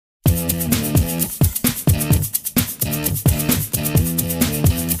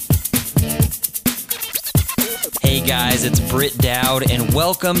Hey guys, it's Britt Dowd, and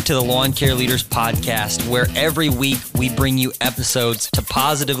welcome to the Lawn Care Leaders Podcast, where every week we bring you episodes to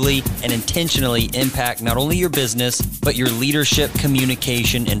positively and intentionally impact not only your business, but your leadership,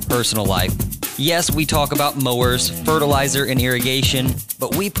 communication, and personal life. Yes, we talk about mowers, fertilizer, and irrigation,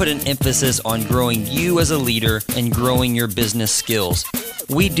 but we put an emphasis on growing you as a leader and growing your business skills.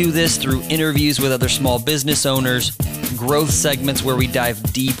 We do this through interviews with other small business owners, growth segments where we dive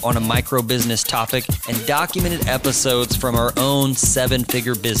deep on a micro business topic, and documented episodes from our own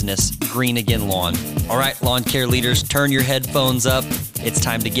 7-figure business, Green Again Lawn. All right, lawn care leaders, turn your headphones up. It's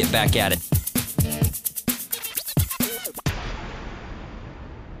time to get back at it.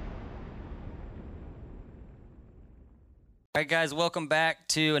 All right, guys, welcome back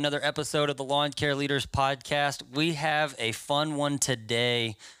to another episode of the Lawn Care Leaders Podcast. We have a fun one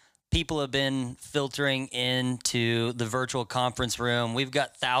today. People have been filtering into the virtual conference room. We've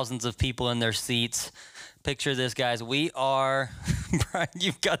got thousands of people in their seats. Picture this, guys. We are, Brian,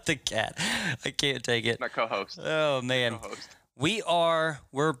 you've got the cat. I can't take it. My co-host. Oh, man.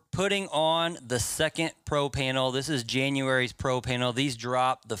 We're putting on the second pro panel. This is January's pro panel. These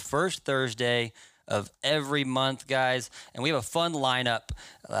drop the first Thursday of every month, guys, and we have a fun lineup.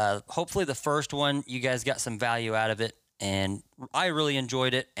 Hopefully the first one, you guys got some value out of it, and I really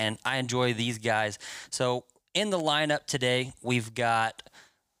enjoyed it, and I enjoy these guys. So in the lineup today, we've got,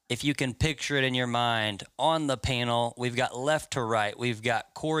 if you can picture it in your mind, on the panel, we've got left to right, we've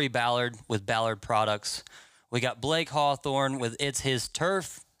got Corey Ballard with Ballard Products. We got Blake Hawthorne with It's His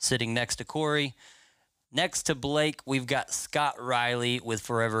Turf sitting next to Corey. Next to Blake, we've got Scott Riley with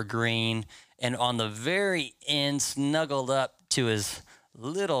Forever Green. And on the very end, snuggled up to his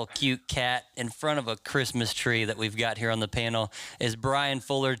little cute cat in front of a Christmas tree that we've got here on the panel, is Brian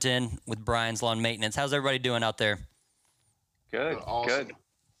Fullerton with Brian's Lawn Maintenance. How's everybody doing out there? Good, awesome.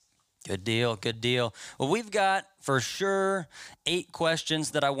 Good deal, good deal. Well, we've got, for sure, 8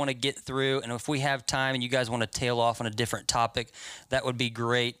 questions that I want to get through, and if we have time and you guys want to tail off on a different topic, that would be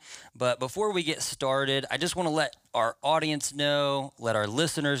great. But before we get started, I just want to let our audience know, let our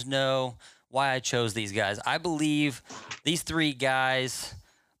listeners know why I chose these guys. I believe these 3 guys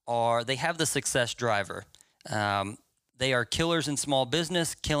they have the success driver. They are killers in small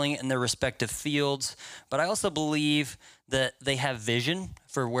business, killing it in their respective fields. But I also believe that they have vision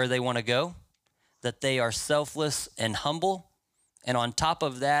for where they want to go, that they are selfless and humble. And on top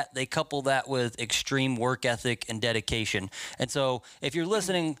of that, they couple that with extreme work ethic and dedication. And so if you're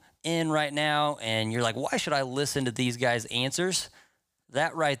listening in right now and you're like, why should I listen to these guys' answers?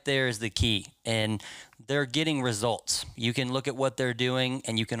 That right there is the key, and they're getting results. You can look at what they're doing,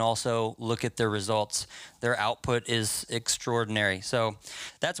 and you can also look at their results. Their output is extraordinary. So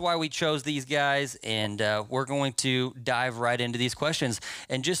that's why we chose these guys, and we're going to dive right into these questions.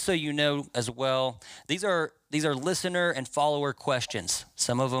 And just so you know as well, these are listener and follower questions.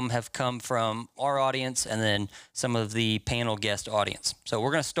 Some of them have come from our audience, and then some of the panel guest audience. So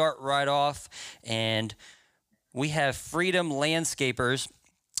we're going to start right off, and we have Freedom Landscapers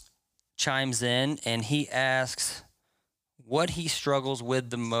chimes in, and he asks, what he struggles with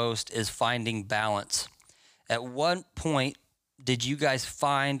the most is finding balance. At what point did you guys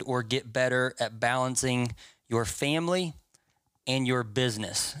find or get better at balancing your family and your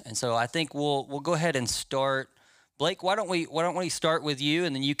business? And so I think we'll go ahead and start. Blake, why don't we start with you,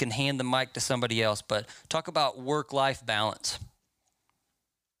 and then you can hand the mic to somebody else, but talk about work-life balance.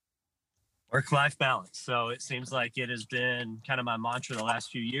 Work-life balance. So it seems like it has been kind of my mantra the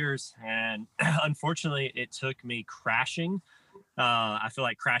last few years. And unfortunately, it took me crashing. I feel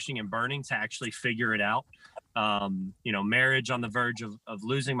like crashing and burning to actually figure it out. Marriage on the verge of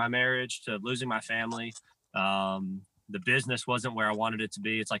losing my marriage, to losing my family. The business wasn't where I wanted it to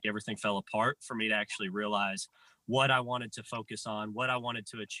be. It's like everything fell apart for me to actually realize what I wanted to focus on, what I wanted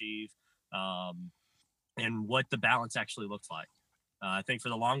to achieve, and what the balance actually looked like. I think for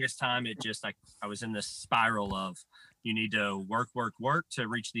the longest time, I was in this spiral of you need to work to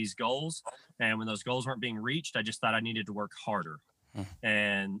reach these goals. And when those goals weren't being reached, I just thought I needed to work harder.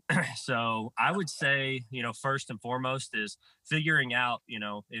 And so I would say, first and foremost is figuring out,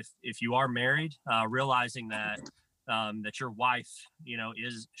 if you are married, realizing that your wife,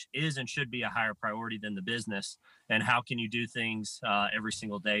 is and should be a higher priority than the business. And how can you do things every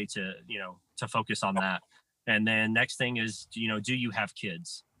single day to focus on that? And then next thing is, do you have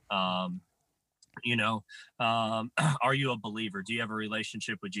kids? Are you a believer? Do you have a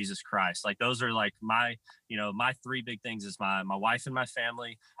relationship with Jesus Christ? Like those are like my 3 big things is my wife and my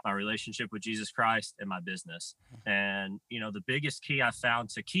family, my relationship with Jesus Christ, and my business. And, the biggest key I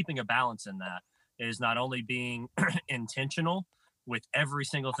found to keeping a balance in that is not only being intentional, with every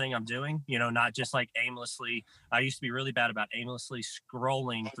single thing I'm doing, not just like aimlessly. I used to be really bad about aimlessly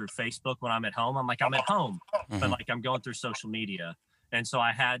scrolling through Facebook when I'm at home. I'm like, I'm at home, but like I'm going through social media. And so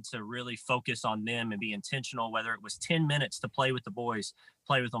I had to really focus on them and be intentional, whether it was 10 minutes to play with the boys,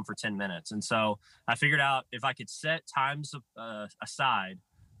 play with them for 10 minutes. And so I figured out if I could set times aside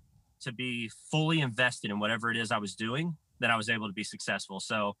to be fully invested in whatever it is I was doing, then I was able to be successful.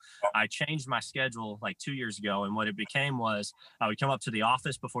 So I changed my schedule like 2 years ago. And what it became was I would come up to the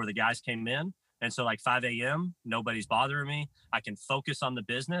office before the guys came in. And so like 5 a.m., nobody's bothering me. I can focus on the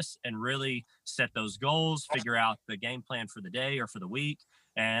business and really set those goals, figure out the game plan for the day or for the week,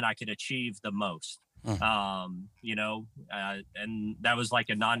 and I could achieve the most. And that was like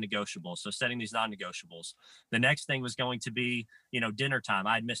a non-negotiable. So setting these non-negotiables. The next thing was going to be, dinner time.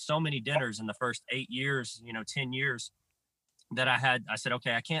 I'd missed so many dinners in the first 8 years, 10 years that I said,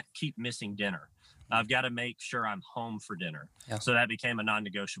 okay, I can't keep missing dinner. I've got to make sure I'm home for dinner. Yeah. So that became a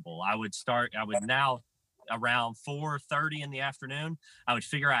non-negotiable. I would now around 4:30 in the afternoon, I would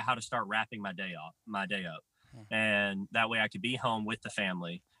figure out how to start wrapping my day up. And that way I could be home with the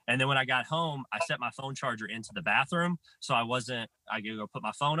family. And then when I got home, I set my phone charger into the bathroom. So I could go put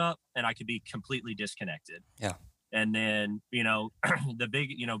my phone up and I could be completely disconnected. Yeah. And then, the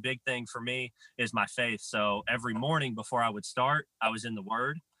big thing for me is my faith. So every morning before I would start, I was in the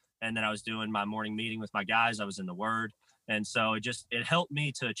Word. And then I was doing my morning meeting with my guys. I was in the Word. And so it helped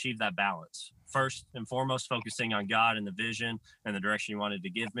me to achieve that balance. First and foremost, focusing on God and the vision and the direction He wanted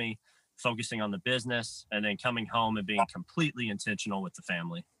to give me, focusing on the business, and then coming home and being completely intentional with the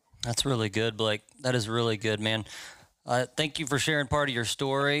family. That's really good, Blake. That is really good, man. Thank you for sharing part of your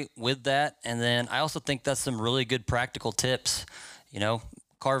story with that. And then I also think that's some really good practical tips,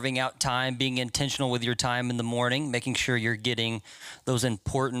 carving out time, being intentional with your time in the morning, making sure you're getting those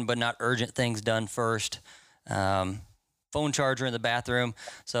important but not urgent things done first. Phone charger in the bathroom.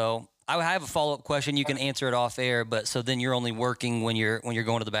 So I have a follow-up question. You can answer it off air, but so then you're only working when you're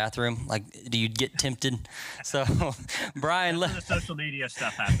going to the bathroom. Like, do you get tempted? So, Brian, the social media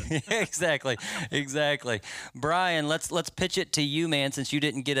stuff happens. Exactly. Brian, let's pitch it to you, man. Since you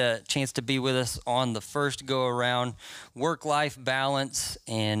didn't get a chance to be with us on the first go around, work-life balance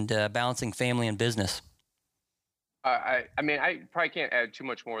and balancing family and business. I mean, I probably can't add too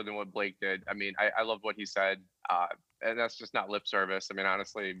much more than what Blake did. I mean, I love what he said. And that's just not lip service. I mean,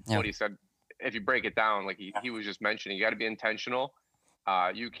 honestly, what he said, if you break it down, like he was just mentioning, you got to be intentional.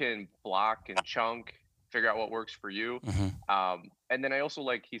 You can block and chunk, figure out what works for you. And then I also,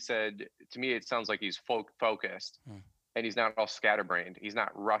 like he said, to me, it sounds like he's focused and he's not all scatterbrained. He's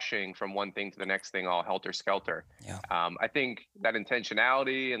not rushing from one thing to the next thing, all helter skelter. Yeah. I think that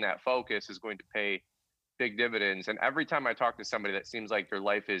intentionality and that focus is going to pay big dividends. And every time I talk to somebody that seems like their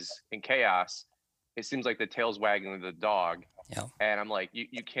life is in chaos, it seems like the tail's wagging the dog. Yeah. And I'm like,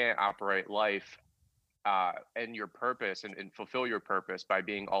 you can't operate life and your purpose and fulfill your purpose by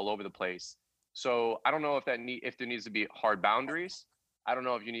being all over the place. So I don't know if there needs to be hard boundaries. I don't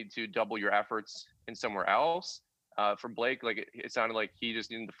know if you need to double your efforts in somewhere else. For Blake, like it sounded like he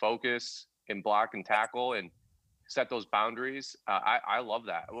just needed to focus and block and tackle and set those boundaries. I love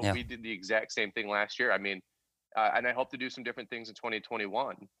that. Yeah. We did the exact same thing last year. I mean, and I hope to do some different things in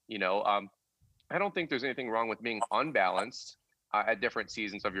 2021. I don't think there's anything wrong with being unbalanced at different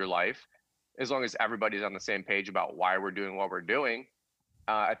seasons of your life, as long as everybody's on the same page about why we're doing what we're doing.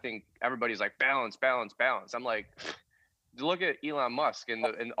 I think everybody's like balance, balance, balance. I'm like, look at Elon Musk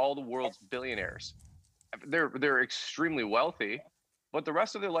and all the world's billionaires. They're extremely wealthy, but the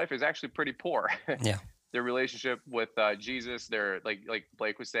rest of their life is actually pretty poor. Yeah. Their relationship with Jesus, their like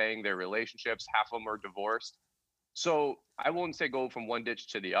Blake was saying, their relationships, half of them are divorced. So I won't say go from one ditch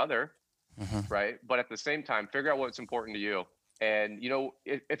to the other. Right. But at the same time, figure out what's important to you. And,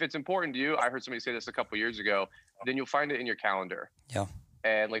 if it's important to you, I heard somebody say this a couple of years ago, then you'll find it in your calendar. Yeah.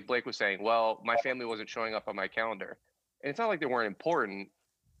 And like Blake was saying, well, my family wasn't showing up on my calendar. And it's not like they weren't important,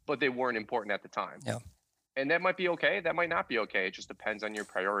 but they weren't important at the time. Yeah. And that might be okay. That might not be okay. It just depends on your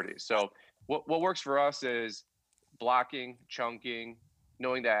priorities. So what works for us is blocking, chunking,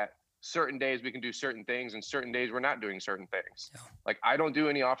 knowing that certain days we can do certain things and certain days we're not doing certain things. Yeah. Like I don't do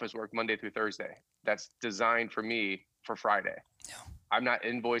any office work Monday through Thursday. That's designed for me for Friday. Yeah. I'm not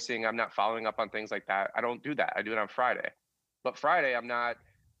invoicing. I'm not following up on things like that. I don't do that. I do it on Friday. But Friday, I'm not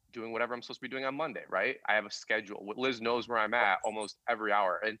doing whatever I'm supposed to be doing on Monday, right? I have a schedule. Liz knows where I'm at almost every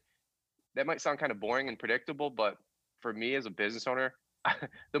hour. And that might sound kind of boring and predictable, but for me as a business owner,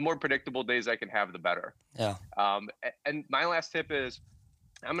 the more predictable days I can have, the better. Yeah. And my last tip is,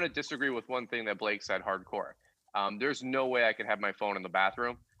 I'm going to disagree with one thing that Blake said hardcore. There's no way I can have my phone in the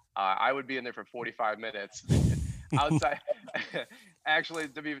bathroom. I would be in there for 45 minutes. outside. Actually,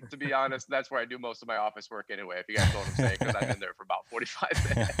 to be honest, that's where I do most of my office work anyway. If you guys know what I'm saying, because I'm in there for about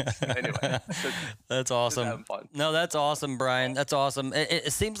 45 minutes. Anyway, that's just awesome. having fun. No, that's awesome, Brian. That's awesome.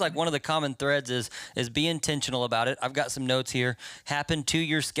 It seems like one of the common threads is be intentional about it. I've got some notes here. Happen to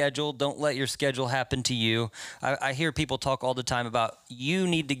your schedule. Don't let your schedule happen to you. I hear people talk all the time about you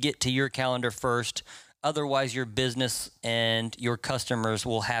need to get to your calendar first. Otherwise, your business and your customers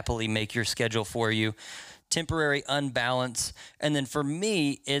will happily make your schedule for you. Temporary unbalance. And then for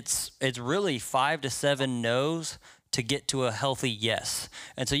me, it's really 5 to 7 no's to get to a healthy yes.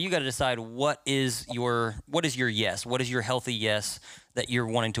 And so you got to decide what is your yes? What is your healthy yes that you're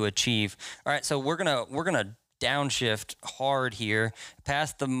wanting to achieve? All right, so we're going to downshift hard here.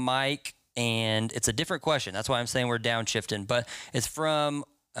 Pass the mic, and it's a different question. That's why I'm saying we're downshifting, but it's from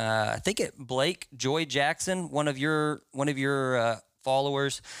I think Blake Joy Jackson, one of your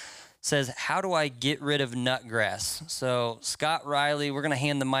followers, says, how do I get rid of nut grass? So Scott Riley, we're going to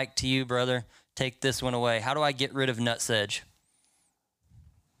hand the mic to you, brother. Take this one away. How do I get rid of nut sedge?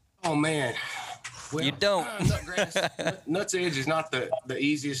 Oh, man. Well, you don't. Nut sedge is not the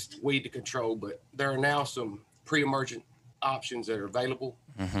easiest weed to control, but there are now some pre-emergent options that are available.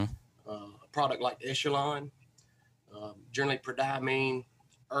 Mm-hmm. A product like Echelon, generally prodiamine,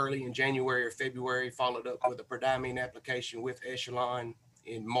 early in January or February, followed up with a prodiamine application with Echelon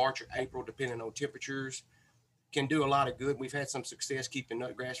in March or April, depending on temperatures, can do a lot of good. We've had some success keeping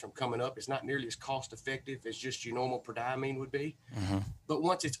nutgrass from coming up. It's not nearly as cost effective as just your normal prodiamine would be. Mm-hmm. But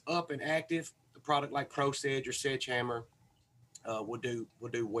once it's up and active, a product like Pro Sedge or Sedgehammer will do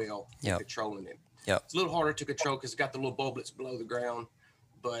well in controlling it. Yep. It's a little harder to control because it's got the little bulblets below the ground.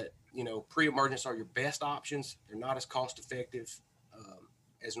 But, pre-emergents are your best options. They're not as cost effective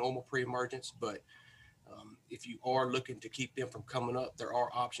as normal pre-emergents, but if you are looking to keep them from coming up, there are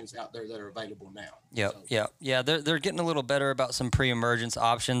options out there that are available now. Yeah. They're getting a little better about some pre-emergence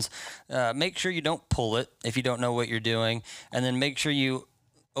options. Make sure you don't pull it if you don't know what you're doing, and then make sure you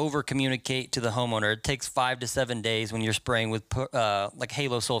over communicate to the homeowner. It takes 5 to 7 days when you're spraying with like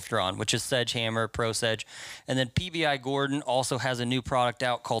Halo Sulfuron, which is Sedgehammer, Pro Sedge. And then PBI Gordon also has a new product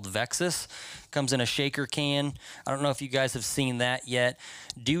out called Vexus. Comes in a shaker can. I don't know if you guys have seen that yet.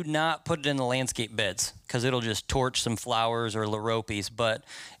 Do not put it in the landscape beds because it'll just torch some flowers or Leuropes. But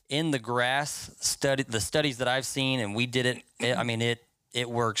in the grass, the studies that I've seen, and we did it, it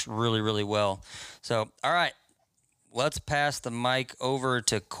works really, really well. So, all right. Let's pass the mic over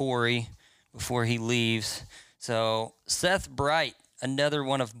to Corey before he leaves. So Seth Bright, another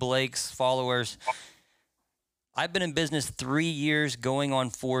one of Blake's followers. I've been in business 3 years, going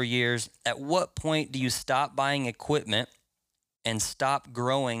on 4 years. At what point do you stop buying equipment and stop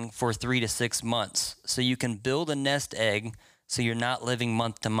growing for 3 to 6 months so you can build a nest egg so you're not living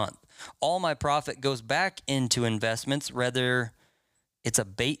month to month? All my profit goes back into investments, whether it's a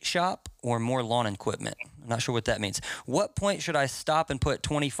bait shop or more lawn equipment. I'm not sure what that means. What point should I stop and put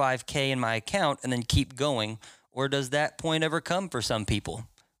 $25K in my account and then keep going? Or does that point ever come for some people?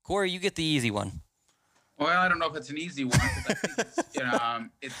 Corey, you get the easy one. Well, I don't know if it's an easy one, because I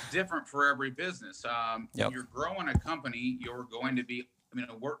think it's different for every business. When you're growing a company, you're going to be,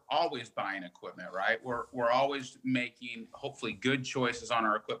 we're always buying equipment, right? We're always making hopefully good choices on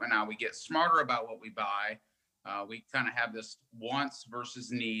our equipment. Now we get smarter about what we buy. We kind of have this wants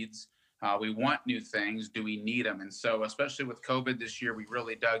versus needs. We want new things. Do we need them? And so, especially with COVID this year, we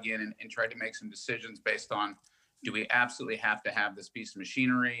really dug in and tried to make some decisions based on, do we absolutely have to have this piece of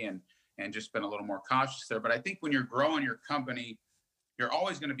machinery, and just been a little more cautious there. But I think when you're growing your company, you're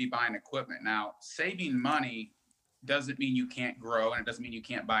always going to be buying equipment. Now, saving money doesn't mean you can't grow, and it doesn't mean you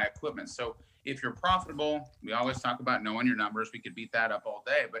can't buy equipment. So if you're profitable, we always talk about knowing your numbers. We could beat that up all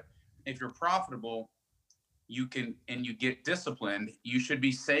day. But if you're profitable, you can, and you get disciplined, you should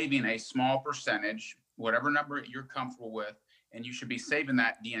be saving a small percentage, whatever number you're comfortable with, and you should be saving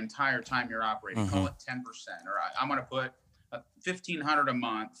that the entire time you're operating. Call it 10%, or I'm going to put $1,500 a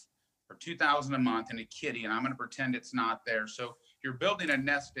month or $2,000 a month in a kitty, and I'm going to pretend it's not there. So you're building a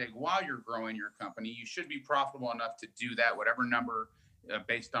nest egg while you're growing your company. You should be profitable enough to do that, whatever number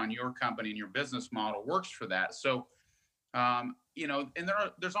based on your company and your business model works for that. So and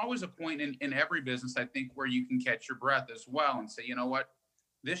there's always a point in every business, I think, where you can catch your breath as well and say, you know what,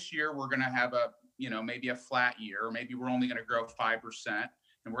 this year we're going to have maybe a flat year, or maybe we're only going to grow 5%, and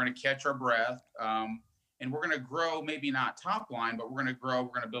we're going to catch our breath. And we're going to grow, maybe not top line, but we're going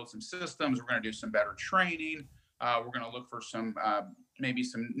to build some systems. We're going to do some better training. We're going to look for maybe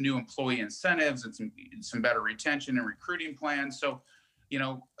some new employee incentives and some better retention and recruiting plans. So,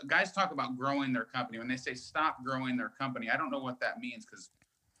 guys talk about growing their company. When they say stop growing their company, I don't know what that means, because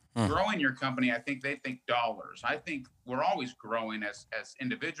Growing your company, I think they think dollars. I think we're always growing as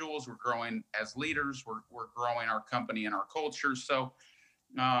individuals. We're growing as leaders. We're growing our company and our culture. So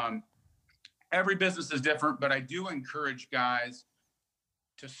every business is different, but I do encourage guys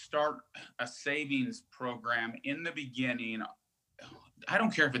to start a savings program in the beginning. I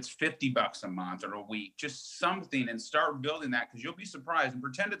don't care if it's $50 a month or a week, just something, and start building that, because you'll be surprised. And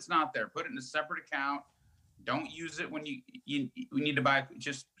pretend it's not there. Put it in a separate account. Don't use it when you need to buy.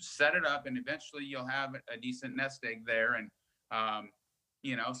 Just set it up, and eventually you'll have a decent nest egg there. And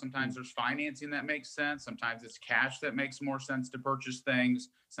sometimes there's financing that makes sense. Sometimes it's cash that makes more sense to purchase things.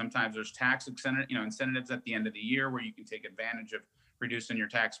 Sometimes there's tax incentives at the end of the year where you can take advantage of reducing your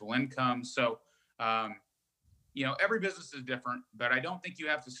taxable income. So, every business is different, but I don't think you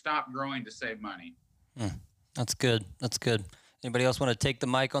have to stop growing to save money. That's good. That's good. Anybody else want to take the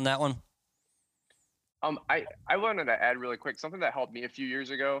mic on that one? I wanted to add really quick something that helped me a few years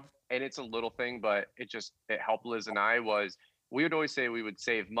ago, and it's a little thing, but it helped Liz and I. Was we would always say we would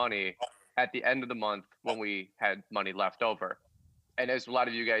save money at the end of the month when we had money left over. And as a lot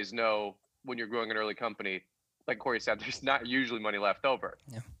of you guys know, when you're growing an early company, like Corey said, there's not usually money left over.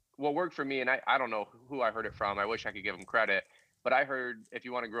 Yeah. What worked for me, and I don't know who I heard it from. I wish I could give them credit, but I heard if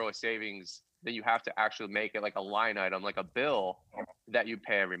you want to grow a savings, then you have to actually make it like a line item, like a bill that you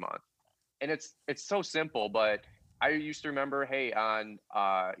pay every month. And it's so simple, but I used to remember, hey, on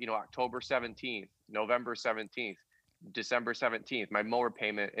October 17th, November 17th, December 17th, my mower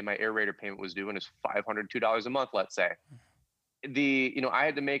payment and my aerator payment was due, and it's $502 a month, let's say. I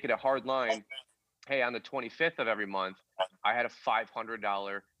had to make it a hard line. Hey, on the 25th of every month, I had a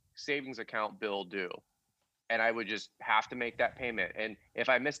 $500 savings account bill due, and I would just have to make that payment. And if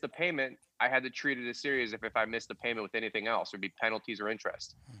I missed the payment, I had to treat it as serious if I missed the payment with anything else. There'd be penalties or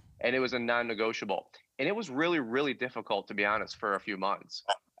interest. And it was a non-negotiable. And it was really, really difficult, to be honest, for a few months.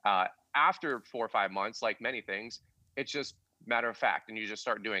 After 4 or 5 months, like many things, it's just matter of fact, and you just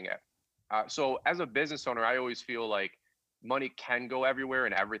start doing it. So as a business owner, I always feel like money can go everywhere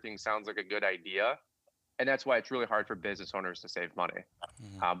and everything sounds like a good idea. And that's why it's really hard for business owners to save money.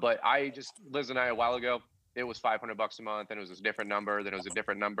 But Liz and I, a while ago, it was $500 a month, and it was a different number, then it was a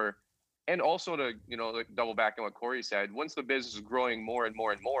different number. And also to, double back on what Corey said, once the business is growing more and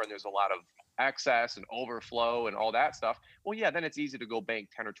more and more, and there's a lot of excess and overflow and all that stuff, well, yeah, then it's easy to go bank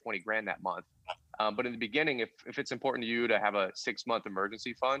 10 or 20 grand that month. But in the beginning, if it's important to you to have a 6-month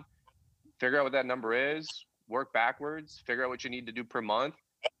emergency fund, figure out what that number is, work backwards, figure out what you need to do per month,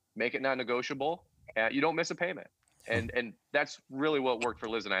 make it non-negotiable, and you don't miss a payment. And that's really what worked for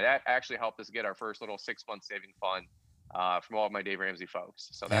Liz and I. That actually helped us get our first little 6-month saving fund from all of my Dave Ramsey folks.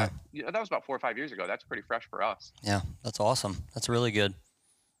 So that was about 4 or 5 years ago. That's pretty fresh for us. Yeah, that's awesome. That's really good.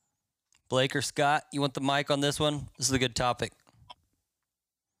 Blake or Scott, you want the mic on this one? This is a good topic.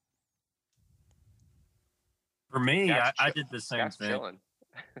 For me, I did the same thing.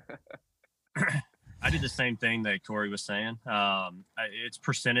 I did the same thing that Corey was saying. It's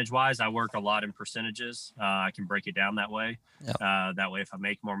percentage-wise. I work a lot in percentages. I can break it down that way. Yep. That way, if I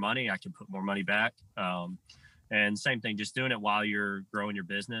make more money, I can put more money back. And same thing, just doing it while you're growing your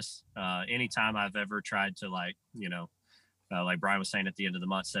business. Anytime I've ever tried to like Brian was saying at the end of the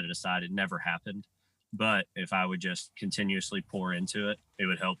month, set it aside, it never happened. But if I would just continuously pour into it, it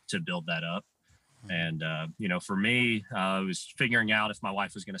would help to build that up. And, for me, I was figuring out if my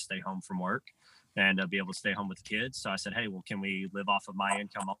wife was going to stay home from work and be able to stay home with the kids. So I said, hey, well, can we live off of my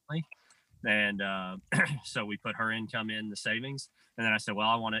income only? And so we put her income in the savings. And then I said,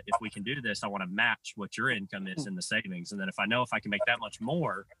 well, if we can do this, I want to match what your income is in the savings. And then if I can make that much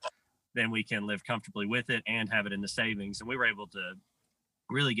more, then we can live comfortably with it and have it in the savings. And we were able to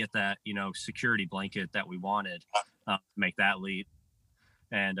really get that, security blanket that we wanted to make that leap.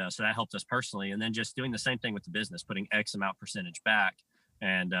 And so that helped us personally. And then just doing the same thing with the business, putting X amount percentage back.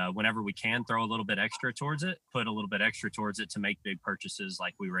 And whenever we can throw a little bit extra towards it, put a little bit extra towards it to make big purchases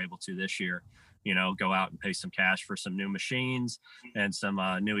like we were able to this year. Go out and pay some cash for some new machines and some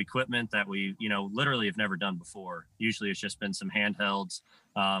new equipment that we, literally have never done before. Usually it's just been some handhelds,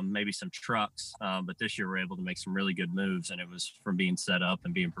 maybe some trucks. But this year we're able to make some really good moves, and it was from being set up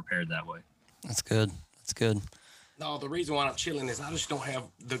and being prepared that way. That's good. That's good. No, the reason why I'm chilling is I just don't have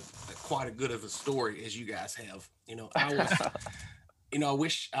quite a good of a story as you guys have. I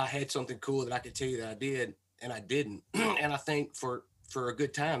wish I had something cool that I could tell you that I did, and I didn't. And I think for a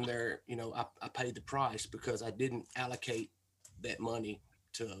good time there, I paid the price because I didn't allocate that money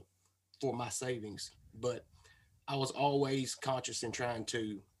for my savings. But I was always conscious in trying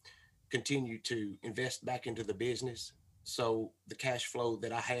to continue to invest back into the business. So the cash flow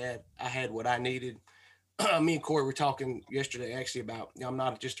that I had what I needed me and Corey were talking yesterday actually about, I'm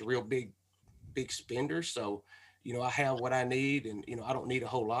not just a real big spender. So, I have what I need, and, I don't need a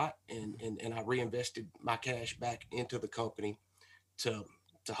whole lot. And I reinvested my cash back into the company to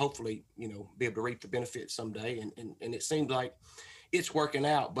hopefully, be able to reap the benefits someday. And it seems like it's working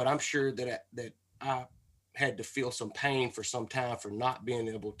out, but I'm sure that I had to feel some pain for some time for not being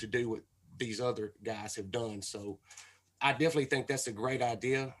able to do what these other guys have done. So I definitely think that's a great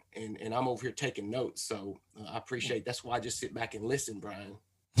idea. And I'm over here taking notes. So I appreciate, that's why I just sit back and listen, Brian.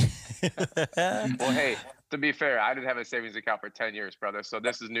 Well, hey, to be fair, I didn't have a savings account for 10 years, brother. So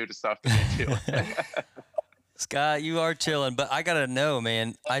this is new to stuff to me too. Scott, you are chilling, but I gotta know,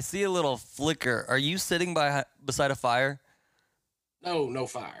 man. I see a little flicker. Are you sitting beside a fire? No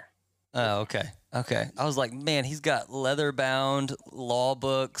fire. Oh, okay. I was like, man, he's got leather-bound law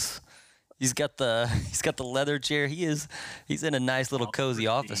books. He's got the leather chair. He's in a nice little cozy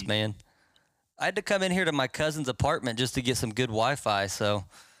office, man. I had to come in here to my cousin's apartment just to get some good Wi-Fi, so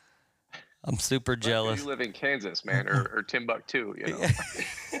I'm super jealous. You live in Kansas, man, or Timbuktu,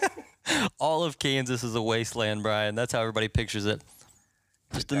 All of Kansas is a wasteland, Brian. That's how everybody pictures it.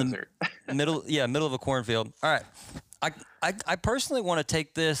 Just in the middle of a cornfield. All right. I personally want to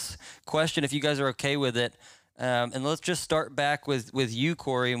take this question, if you guys are okay with it, and let's just start back with you,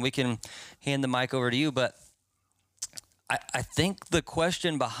 Corey, and we can hand the mic over to you. But I think the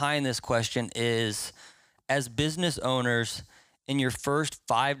question behind this question is, as business owners, in your first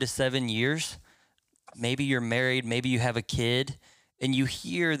 5 to 7 years, maybe you're married, maybe you have a kid, and you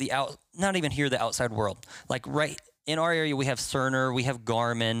hear not even hear the outside world. Like right in our area, we have Cerner, we have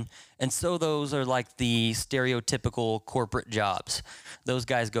Garmin, and so those are like the stereotypical corporate jobs. Those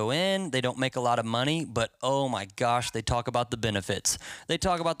guys go in, they don't make a lot of money, but oh my gosh, they talk about the benefits. They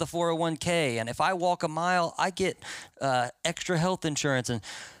talk about the 401k, and if I walk a mile, I get extra health insurance. And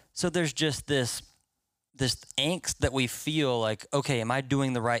so there's just this angst that we feel like, okay, am I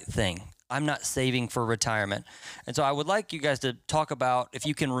doing the right thing? I'm not saving for retirement. And so I would like you guys to talk about, if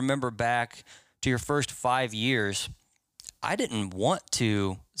you can remember back to your first 5 years, I didn't want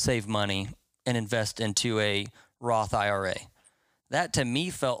to save money and invest into a Roth IRA. That to me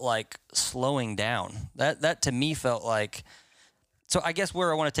felt like slowing down. That to me felt like, so I guess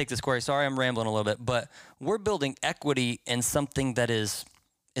where I want to take this, Corey, sorry I'm rambling a little bit, but we're building equity in something that is,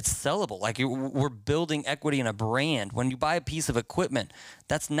 it's sellable. Like we're building equity in a brand. When you buy a piece of equipment,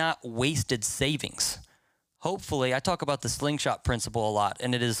 that's not wasted savings. Hopefully, I talk about the slingshot principle a lot,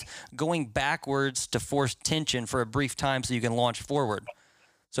 and it is going backwards to force tension for a brief time so you can launch forward.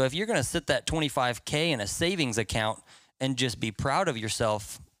 So if you're going to sit that $25K in a savings account and just be proud of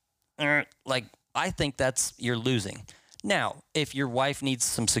yourself, like I think you're losing. Now, if your wife needs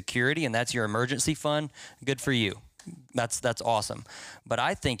some security and that's your emergency fund, good for you. That's awesome. But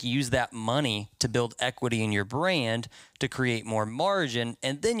I think use that money to build equity in your brand to create more margin,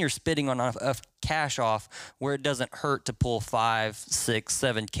 and then you're spitting on enough cash off where it doesn't hurt to pull 5, 6,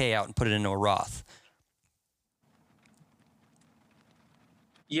 7K out and put it into a Roth.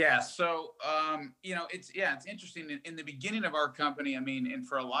 Yeah. So, it's interesting. In the beginning of our company, I mean, and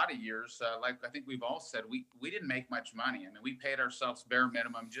for a lot of years, like I think we've all said, we didn't make much money. I mean, we paid ourselves bare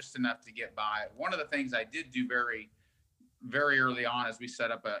minimum, just enough to get by. One of the things I did do very, very early on is we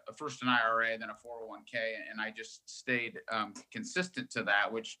set up first an IRA, then a 401k, and I just stayed consistent to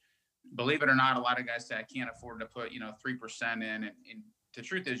that, which, believe it or not, a lot of guys say I can't afford to put, 3% in. And the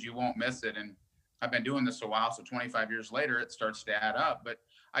truth is you won't miss it. And I've been doing this a while. So 25 years later, it starts to add up. But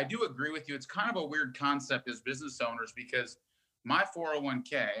I do agree with you. It's kind of a weird concept as business owners, because my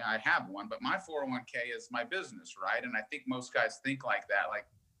 401k, I have one, but my 401k is my business, right? And I think most guys think like that. Like,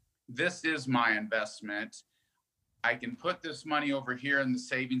 this is my investment. I can put this money over here in the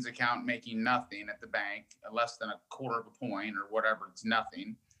savings account, making nothing at the bank, less than a quarter of a point or whatever. It's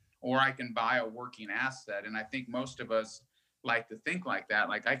nothing. Or I can buy a working asset. And I think most of us like to think like that.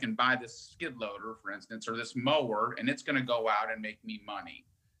 Like, I can buy this skid loader, for instance, or this mower, and it's going to go out and make me money.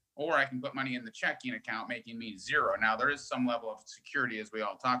 Or I can put money in the checking account, making me zero. Now, there is some level of security, as we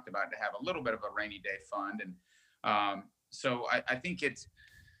all talked about, to have a little bit of a rainy day fund. And so I think it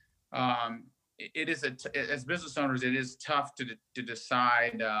is as business owners, it is tough to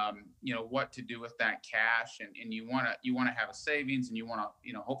decide, what to do with that cash. And you want to have a savings, and you want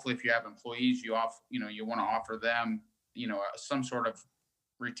to, hopefully if you have employees, you want to offer them, some sort of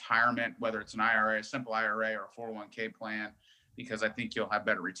retirement, whether it's an IRA, a simple IRA, or a 401k plan, because I think you'll have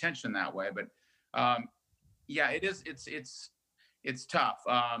better retention that way. But it's tough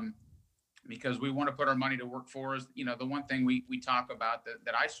because we want to put our money to work for us. The one thing we talk about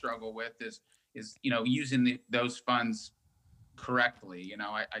that I struggle with is using those funds correctly. You know,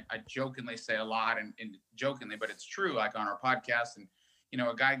 I jokingly say a lot and jokingly, but it's true, like on our podcast. And, you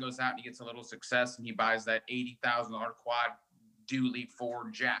know, a guy goes out and he gets a little success and he buys that $80,000 quad dually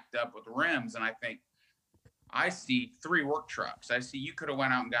Ford jacked up with rims. And I see 3 work trucks. I see you could have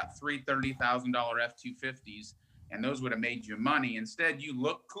went out and got 3 $30,000 F-250s and those would have made you money. Instead, you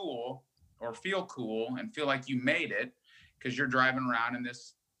look cool or feel cool and feel like you made it because you're driving around in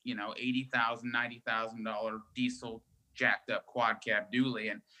this, you know, $80,000, $90,000 diesel jacked up quad cab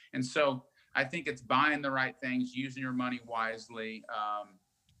dually. And so I think it's buying the right things, using your money wisely,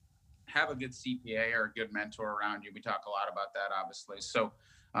 have a good CPA or a good mentor around you. We talk a lot about that, obviously. So,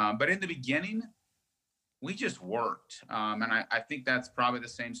 but in the beginning, we just worked. And I think that's probably the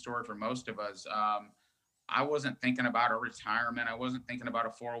same story for most of us. I wasn't thinking about a retirement. I wasn't thinking about a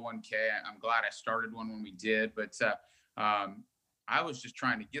 401k. I'm glad I started one when we did, but I was just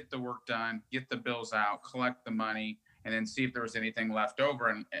trying to get the work done, get the bills out, collect the money, and then see if there was anything left over.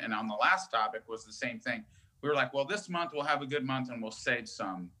 And on the last topic was the same thing. We were like, well, this month we'll have a good month and we'll save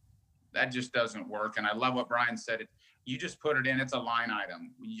some. That just doesn't work. And I love what Brian said. You just put it in, it's a line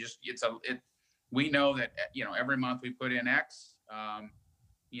item. We know that, you know, every month we put in X,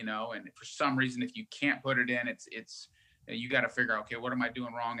 you know, and for some reason, if you can't put it in, it's you got to figure out, okay, what am I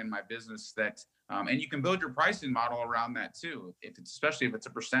doing wrong in my business that, and you can build your pricing model around that too. Especially if it's a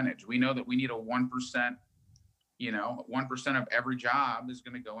percentage, we know that we need a 1%, you know, 1% of every job is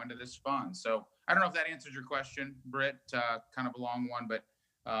going to go into this fund. So I don't know if that answers your question, Britt, kind of a long one, but,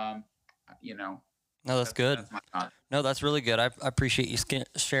 you know. No, that's good. No, that's really good. I appreciate you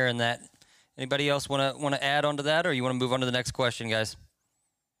sharing that. Anybody else want to add on to that, or you want to move on to the next question, guys?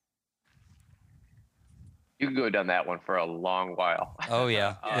 You can go down that one for a long while. Oh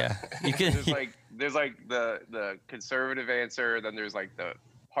yeah, yeah. You can. There's like the conservative answer, then there's like the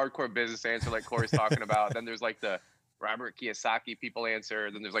hardcore business answer, like Corey's talking about. Then there's like the Robert Kiyosaki people answer.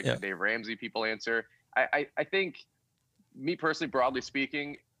 Then there's like the Dave Ramsey people answer. I think, me personally, broadly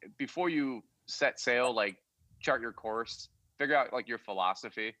speaking, before you set sail, like chart your course, figure out like your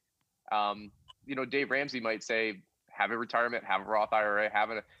philosophy. You know, Dave Ramsey might say, have a retirement, have a Roth IRA,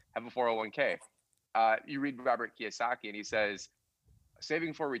 have a 401k. You read Robert Kiyosaki and he says,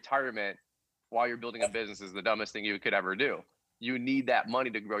 saving for retirement while you're building a business is the dumbest thing you could ever do. You need that money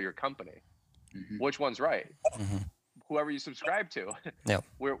to grow your company. Mm-hmm. Which one's right? Mm-hmm. Whoever you subscribe to. Yep.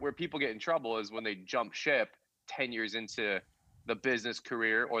 Where people get in trouble is when they jump ship 10 years into the business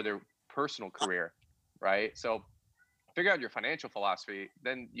career or their personal career, right? So figure out your financial philosophy,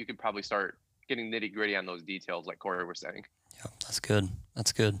 then you could probably start getting nitty gritty on those details like Corey was saying. Yeah, that's good.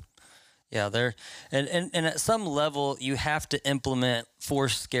 That's good. Yeah, and at some level you have to implement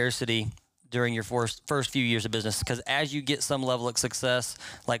forced scarcity during your first few years of business, because as you get some level of success,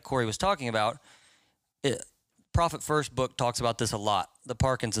 like Corey was talking about, Profit First book talks about this a lot, the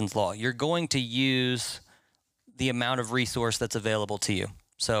Parkinson's Law. You're going to use the amount of resource that's available to you.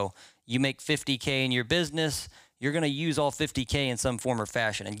 So you make $50K in your business, you're going to use all $50K in some form or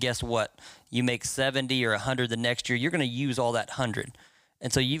fashion. And guess what? You make 70 or 100 the next year, you're going to use all that 100.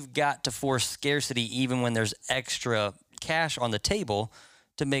 And so you've got to force scarcity even when there's extra cash on the table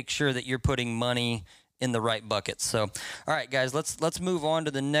to make sure that you're putting money in the right buckets. So, all right, guys, let's move on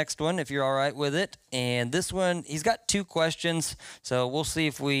to the next one if you're all right with it. And this one, he's got 2 questions, so we'll see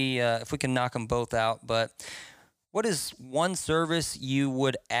if we can knock them both out. But what is one service you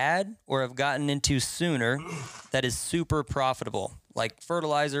would add or have gotten into sooner that is super profitable, like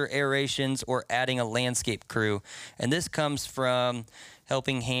fertilizer, aerations, or adding a landscape crew? And this comes from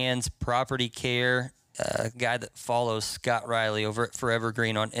Helping Hands Property Care, a guy that follows Scott Riley over at Forever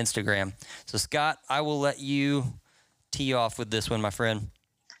Green on Instagram. So, Scott, I will let you tee off with this one, my friend.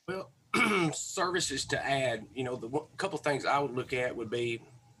 Well, services to add, you know, the couple things I would look at would be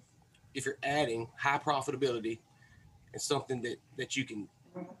if you're adding high profitability and something that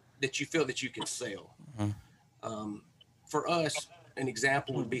you feel that you can sell. Mm-hmm. For us, an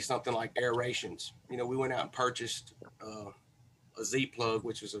example would be something like aerations. You know, we went out and purchased a Z-Plug,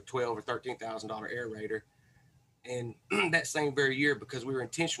 which was a $12,000 or $13,000 aerator. And that same very year, because we were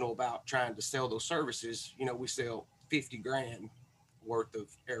intentional about trying to sell those services, you know, we sell $50,000 worth of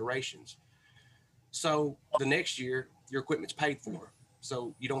aerations. So the next year, your equipment's paid for.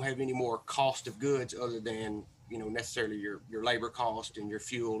 So you don't have any more cost of goods other than, you know, necessarily your labor cost and your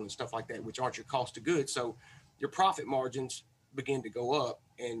fuel and stuff like that, which aren't your cost of goods. So your profit margins begin to go up.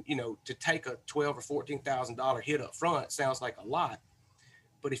 And, you know, to take a $12,000 or $14,000 hit up front sounds like a lot.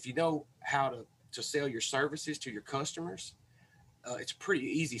 But if you know how to sell your services to your customers, it's a pretty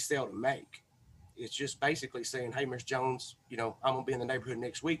easy sell to make. It's just basically saying, hey, Mr. Jones, you know, I'm going to be in the neighborhood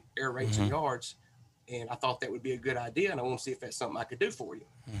next week, aerating some yards. And I thought that would be a good idea, and I want to see if that's something I could do for you.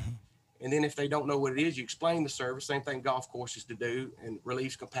 Mm-hmm. And then if they don't know what it is, you explain the service, same thing golf courses to do, and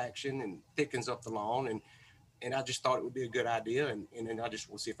relieves compaction and thickens up the lawn. And I just thought it would be a good idea. And then I just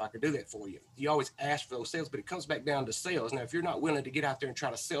want to see if I could do that for you. You always ask for those sales, but it comes back down to sales. Now, if you're not willing to get out there and try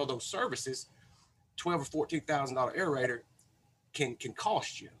to sell those services, $12,000 or $14,000 aerator can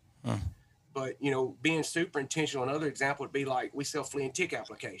cost you. But, you know, being super intentional, another example would be like we sell flea and tick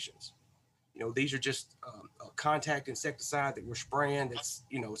applications. You know, these are just a contact insecticide that we're spraying. That's,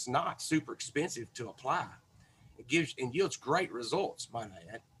 you know, it's not super expensive to apply. It gives and yields great results, might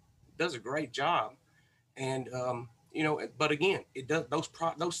I add. It does a great job. And, you know, but again, it does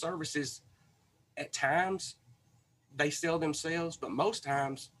those services at times they sell themselves, but most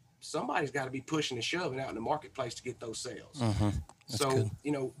times somebody's got to be pushing and shoving out in the marketplace to get those sales. So, good.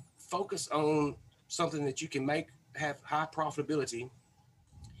 You know, focus on something that you can have high profitability.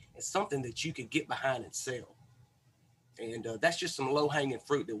 It's something that you can get behind and sell. And that's just some low-hanging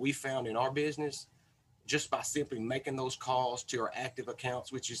fruit that we found in our business just by simply making those calls to our active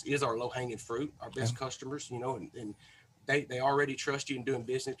accounts, which is our low-hanging fruit, our best customers, you know, and they already trust you in doing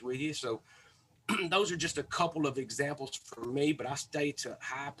business with you. So those are just a couple of examples for me, but I stay to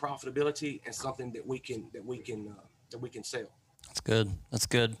high profitability and something that we can sell. That's good. That's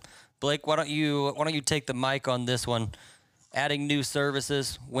good. Blake, why don't you take the mic on this one? Adding new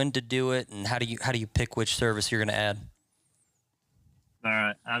services, when to do it, and how do you pick which service you're going to add? All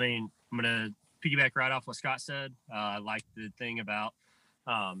right. I mean, I'm going to piggyback right off what Scott said. I like the thing about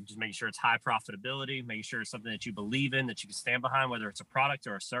just making sure it's high profitability, making sure it's something that you believe in, that you can stand behind, whether it's a product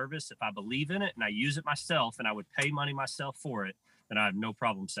or a service. If I believe in it and I use it myself and I would pay money myself for it, then I have no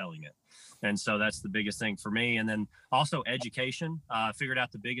problem selling it. And so that's the biggest thing for me. And then also education. I figured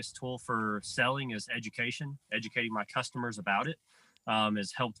out the biggest tool for selling is education. Educating my customers about it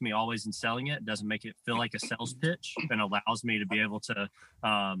has helped me always in selling it. It doesn't make it feel like a sales pitch and allows me to be able to,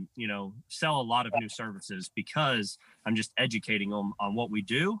 you know, sell a lot of new services because I'm just educating them on what we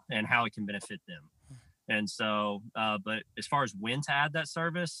do and how it can benefit them. And so, but as far as when to add that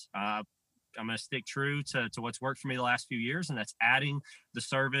service, I'm going to stick true to what's worked for me the last few years, and that's adding the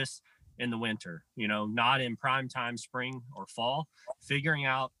service in the winter, you know, not in prime time, spring or fall, figuring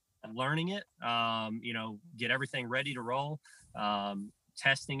out, learning it, you know, get everything ready to roll,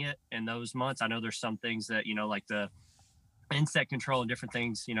 testing it in those months. I know there's some things that, you know, like the insect control and different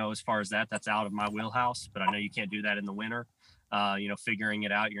things, you know, as far as that's out of my wheelhouse, but I know you can't do that in the winter. You know, figuring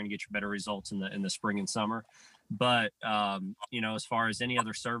it out, you're going to get your better results in the spring and summer. But, you know, as far as any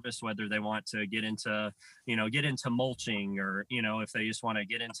other service, whether they want to get into mulching or, you know, if they just want to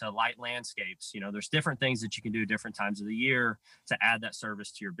get into light landscapes, you know, there's different things that you can do different times of the year to add that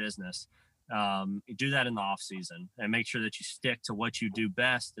service to your business. Do that in the off season and make sure that you stick to what you do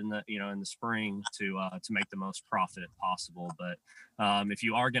best in the spring to make the most profit possible. But if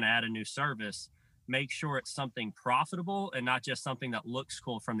you are going to add a new service, make sure it's something profitable and not just something that looks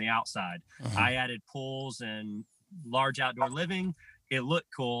cool from the outside. I added pools and large outdoor living. It looked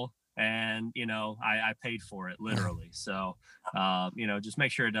cool. And, you know, I paid for it literally. So, you know, just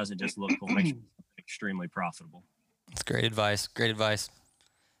make sure it doesn't just look cool. Make sure it's extremely profitable. That's great advice. Great advice.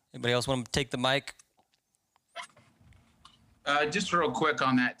 Anybody else want to take the mic? Just real quick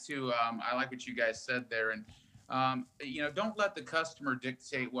on that too. I like what you guys said there. And, you know, don't let the customer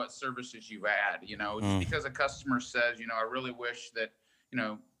dictate what services you add, you know, just because a customer says, you know, I really wish that, you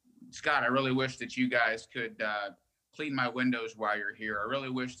know, Scott, I really wish that you guys could clean my windows while you're here. I really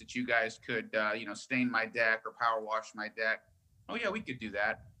wish that you guys could, you know, stain my deck or power wash my deck. Oh yeah, we could do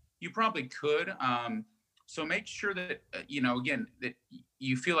that. You probably could. So make sure that, you know, again, that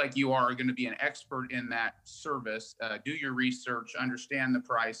you feel like you are going to be an expert in that service. Do your research, understand the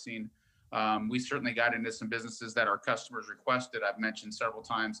pricing. We certainly got into some businesses that our customers requested. I've mentioned several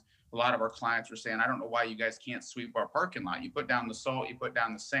times, a lot of our clients were saying, I don't know why you guys can't sweep our parking lot. You put down the salt, you put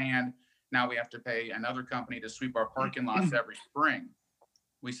down the sand. Now we have to pay another company to sweep our parking lots every spring.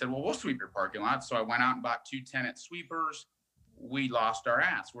 We said, well, we'll sweep your parking lot. So I went out and bought 2 tenant sweepers. We lost our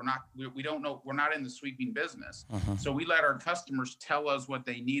ass. We don't know. We're not in the sweeping business. So we let our customers tell us what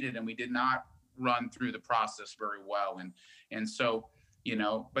they needed, and we did not run through the process very well. And so, you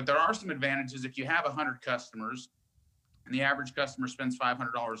know, but there are some advantages. If you have 100 customers and the average customer spends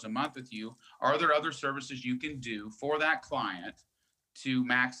 $500 a month with you, are there other services you can do for that client to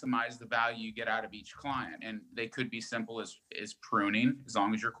maximize the value you get out of each client? And they could be simple as pruning, as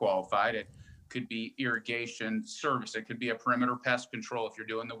long as you're qualified. It could be irrigation service. It could be a perimeter pest control if you're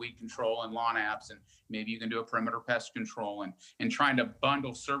doing the weed control and lawn apps, and maybe you can do a perimeter pest control and trying to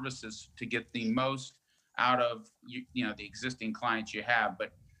bundle services to get the most out of you know the existing clients you have.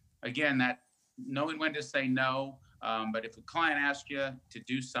 But again, knowing when to say no. But if a client asks you to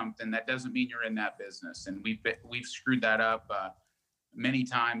do something, that doesn't mean you're in that business. And we've screwed that up many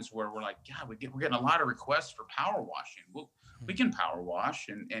times where we're like, yeah, we're getting a lot of requests for power washing. Well, we can power wash.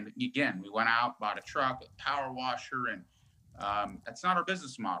 And again, we went out, bought a truck, a power washer, and that's not our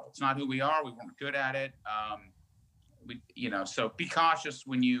business model. It's not who we are. We weren't good at it. So be cautious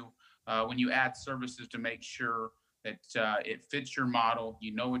when you add services to make sure that it fits your model.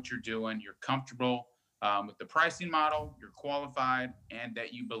 You know what you're doing. You're comfortable with the pricing model. You're qualified, and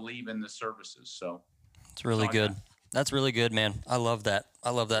that you believe in the services. So it's really good. That's really good, man. I love that.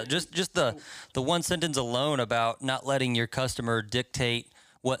 I love that. Just the one sentence alone about not letting your customer dictate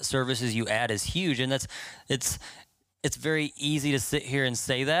what services you add is huge, and it's very easy to sit here and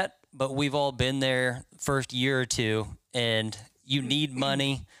say that, but we've all been there first year or two, and you need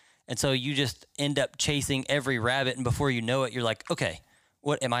money, and so you just end up chasing every rabbit, and before you know it, you're like, okay,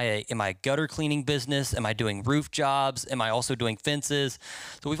 what am I a gutter cleaning business? Am I doing roof jobs? Am I also doing fences?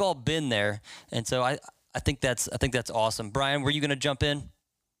 So we've all been there, and so I think that's awesome. Brian, were you going to jump in?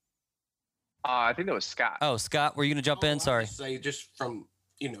 I think that was Scott. Oh, Scott, were you going to jump in? Sorry. Say just from,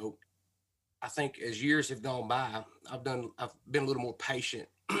 I think as years have gone by, I've been a little more patient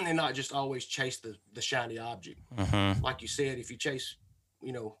and not just always chase the shiny object. Mm-hmm. Like you said, if you chase,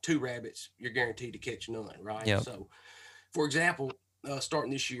 2 rabbits, you're guaranteed to catch none, right? Yep. So, for example,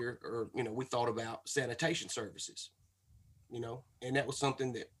 starting this year, we thought about sanitation services, and that was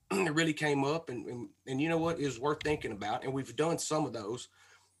something that really came up, and you know what, it was worth thinking about. And we've done some of those,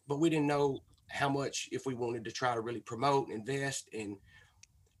 but we didn't know how much if we wanted to try to really promote and invest. And,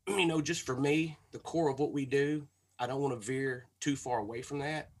 just for me, the core of what we do, I don't want to veer too far away from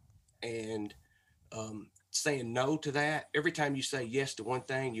that. And saying no to that, every time you say yes to one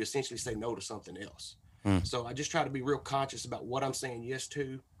thing, you essentially say no to something else. So I just try to be real conscious about what I'm saying yes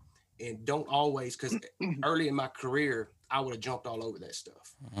to, and don't always, because early in my career, I would have jumped all over that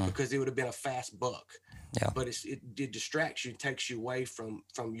stuff because it would have been a fast buck. Yeah. But it distracts you, takes you away from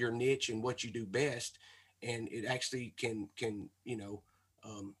your niche and what you do best, and it actually can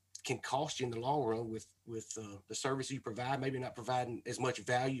cost you in the long run with the service you provide. Maybe not providing as much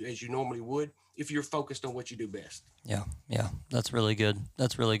value as you normally would if you're focused on what you do best. Yeah, that's really good.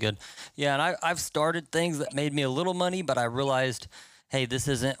 Yeah, and I've started things that made me a little money, but I realized, hey, this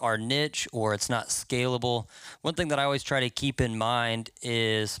isn't our niche, or it's not scalable. One thing that I always try to keep in mind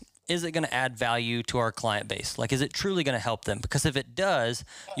is it going to add value to our client base? Like, is it truly going to help them? Because if it does,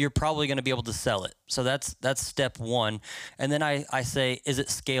 you're probably going to be able to sell it. So that's step one. And then I say, is it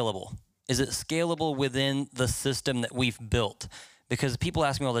scalable? Is it scalable within the system that we've built? Because people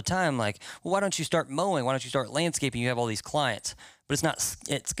ask me all the time, like, well, why don't you start mowing? Why don't you start landscaping? You have all these clients. But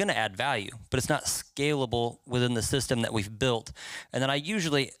it's going to add value, but it's not scalable within the system that we've built. And then I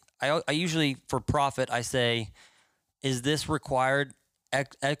usually for profit, I say, is this required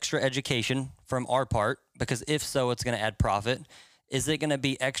extra education from our part? Because if so, it's going to add profit. Is it going to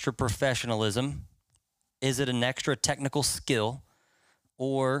be extra professionalism? Is it an extra technical skill?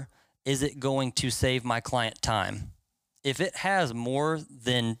 Or is it going to save my client time? If it has more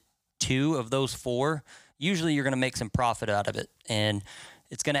than 2 of those 4, usually you're going to make some profit out of it, and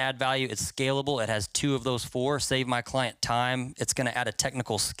it's going to add value. It's scalable. It has 2 of those 4. Save my client time. It's going to add a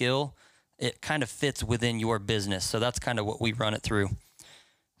technical skill. It kind of fits within your business. So that's kind of what we run it through.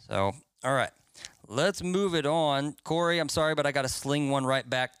 So, all right, let's move it on. Corey, I'm sorry, but I got to sling one right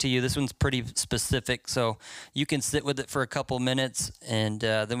back to you. This one's pretty specific, so you can sit with it for a couple minutes, and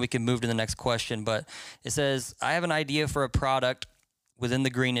then we can move to the next question. But it says, I have an idea for a product within the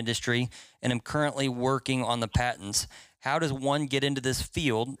green industry, and I'm currently working on the patents. How does one get into this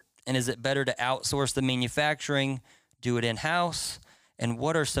field, and is it better to outsource the manufacturing, do it in-house? And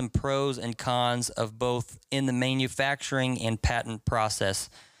what are some pros and cons of both in the manufacturing and patent process?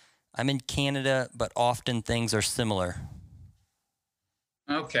 I'm in Canada, but often things are similar.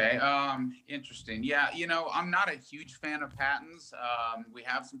 Okay, interesting. Yeah, I'm not a huge fan of patents. We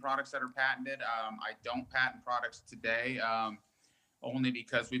have some products that are patented. I don't patent products today. Only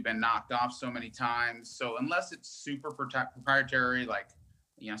because we've been knocked off so many times. So unless it's super proprietary, like,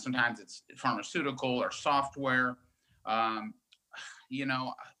 sometimes it's pharmaceutical or software,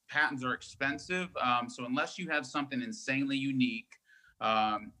 patents are expensive. So unless you have something insanely unique,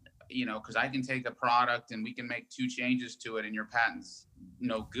 because I can take a product and we can make 2 changes to it and your patent's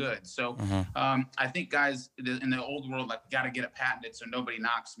no good. So I think guys in the old world, like, got to get it patented so nobody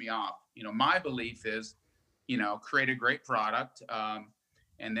knocks me off. My belief is, create a great product.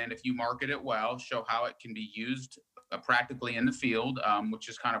 And then if you market it well, show how it can be used practically in the field, which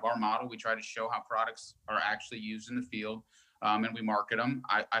is kind of our model. We try to show how products are actually used in the field, and we market them.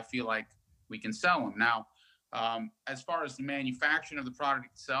 I feel like we can sell them. Now, as far as the manufacturing of the product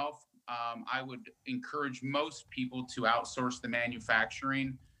itself, I would encourage most people to outsource the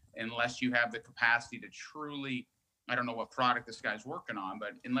manufacturing unless you have the capacity to truly, I don't know what product this guy's working on,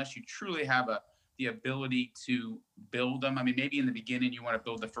 but unless you truly have the ability to build them. I mean, maybe in the beginning you want to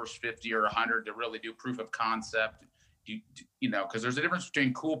build the first 50 or 100 to really do proof of concept, you know, because there's a difference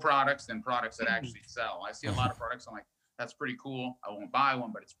between cool products and products that actually sell. I see a lot of products, I'm like, that's pretty cool. I won't buy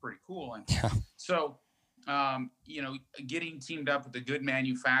one, but it's pretty cool. And so, you know, getting teamed up with a good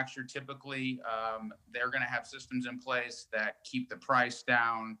manufacturer, typically they're going to have systems in place that keep the price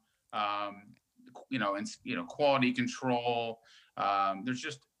down, you know, and, you know, quality control.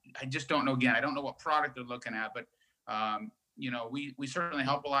 I just don't know. Again, I don't know what product they're looking at, but, you know, we certainly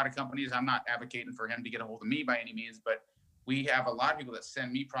help a lot of companies. I'm not advocating for him to get a hold of me by any means, but we have a lot of people that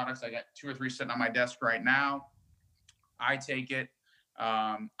send me products. I got 2 or 3 sitting on my desk right now. I take it.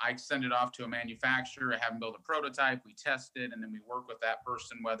 I send it off to a manufacturer. I have them build a prototype. We test it, and then we work with that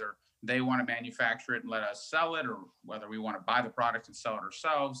person, whether they want to manufacture it and let us sell it, or whether we want to buy the product and sell it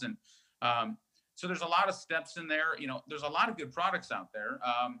ourselves. And so there's a lot of steps in there. You know, there's a lot of good products out there.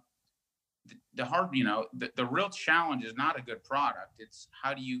 The real challenge is not a good product. It's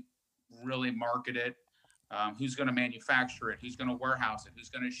how do you really market it? Who's going to manufacture it? Who's going to warehouse it? Who's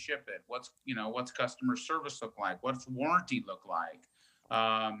going to ship it? What's customer service look like? What's warranty look like?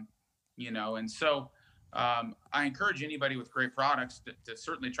 You know, and so I encourage anybody with great products to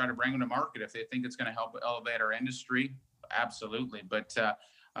certainly try to bring them to market if they think it's going to help elevate our industry. Absolutely. But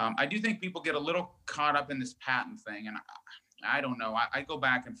I do think people get a little caught up in this patent thing, and I don't know. I go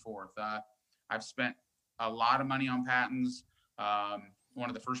back and forth. I've spent a lot of money on patents. One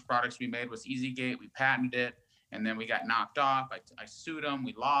of the first products we made was EasyGate. We patented it, and then we got knocked off. I sued them.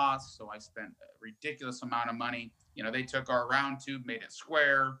 We lost. So I spent a ridiculous amount of money. You know, they took our round tube, made it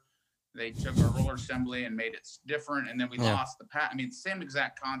square. They took our roller assembly and made it different. And then we lost the patent. I mean, same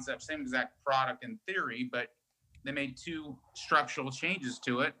exact concept, same exact product in theory, but they made 2 structural changes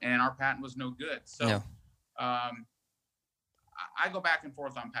to it, and our patent was no good. So I go back and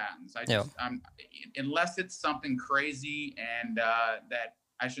forth on patents. Unless it's something crazy and that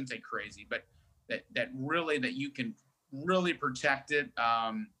I shouldn't say crazy, but that you can really protect it.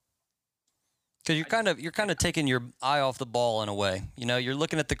 Because you're kind of taking your eye off the ball in a way. You know, you're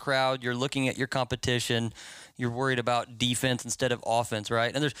looking at the crowd, you're looking at your competition, you're worried about defense instead of offense,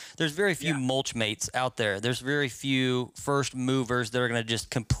 right? And there's very few mulch mates out there. There's very few first movers that are going to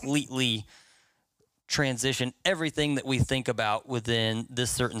just completely transition everything that we think about within this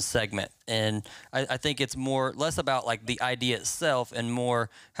certain segment. And I think it's less about like the idea itself and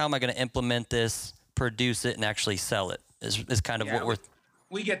more how am I going to implement this, produce it, and actually sell it is kind of what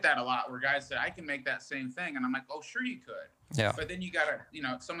we get that a lot where guys say, I can make that same thing. And I'm like, oh, sure you could. Yeah. But then you got to, you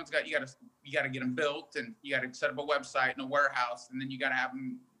know, you got to get them built, and you got to set up a website and a warehouse, and then you got to have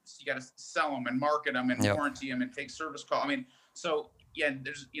them, you got to sell them and market them and warranty them and take service call. I mean, so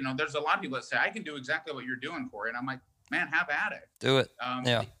there's a lot of people that say, I can do exactly what you're doing, Corey. And I'm like, man, have at it. Do it.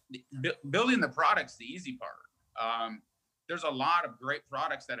 Building the product's the easy part. There's a lot of great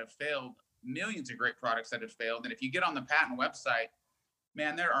products that have failed, millions of great products that have failed. And if you get on the patent website,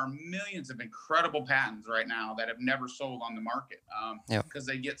 man, there are millions of incredible patents right now that have never sold on the market because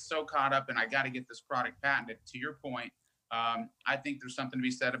they get so caught up in, I got to get this product patented. To your point, I think there's something to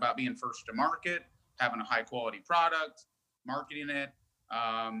be said about being first to market, having a high quality product, marketing it,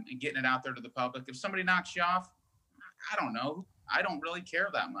 and getting it out there to the public. If somebody knocks you off, I don't know. I don't really care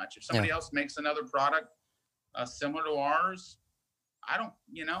that much. If somebody else makes another product similar to ours, I don't,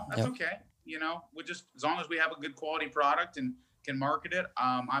 that's okay. We just, as long as we have a good quality product and can market it,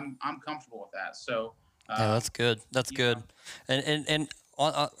 I'm comfortable with that. So that's good. That's good. And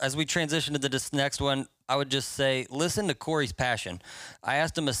as we transition to this next one, I would just say, listen to Corey's passion. I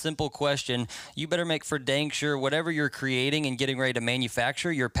asked him a simple question. You better make for dang sure whatever you're creating and getting ready to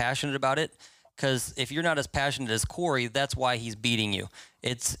manufacture, you're passionate about it. Because if you're not as passionate as Corey, that's why he's beating you.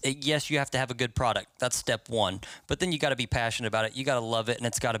 Yes, you have to have a good product. That's step one. But then you got to be passionate about it. You got to love it, and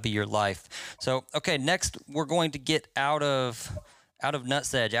it's got to be your life. So, okay, next we're going to get out of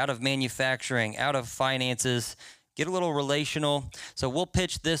Nutsedge, out of manufacturing, out of finances, get a little relational. So we'll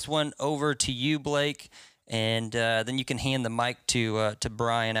pitch this one over to you, Blake, and then you can hand the mic to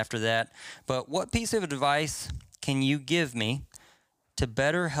Brian after that. But what piece of advice can you give me to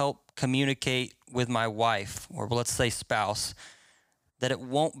better help communicate with my wife, or let's say spouse, that it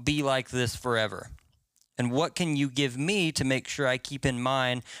won't be like this forever? And what can you give me to make sure I keep in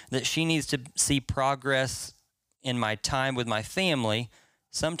mind that she needs to see progress in my time with my family,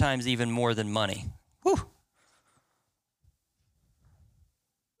 sometimes even more than money? Whew.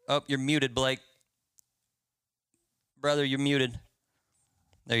 Oh, you're muted, Blake. Brother, you're muted.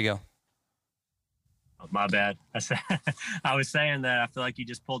 There you go. Oh, my bad. I was saying that I feel like you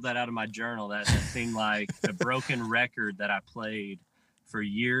just pulled that out of my journal. That seemed like a broken record that I played for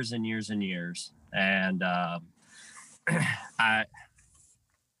years and years and years. And the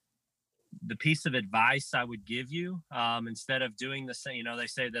piece of advice I would give you, instead of doing the same, they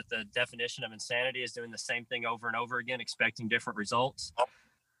say that the definition of insanity is doing the same thing over and over again, expecting different results.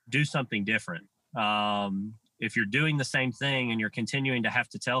 Do something different. If you're doing the same thing and you're continuing to have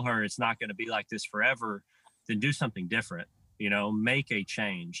to tell her it's not going to be like this forever, then do something different, make a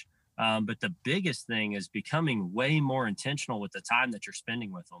change. But the biggest thing is becoming way more intentional with the time that you're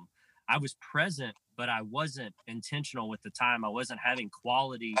spending with them. I was present, but I wasn't intentional with the time. I wasn't having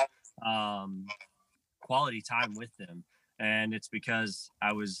quality time with them. And it's because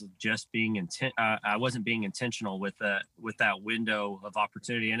I was just being I wasn't being intentional with that window of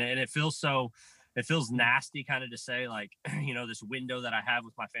opportunity. And it feels nasty kind of to say, like, this window that I have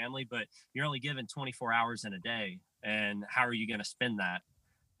with my family, but you're only given 24 hours in a day. And how are you going to spend that?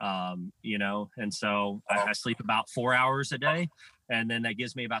 And so I sleep about 4 hours a day, and then that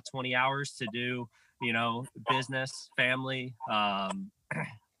gives me about 20 hours to do, business, family,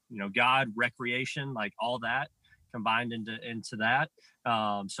 God, recreation, like all that combined into that,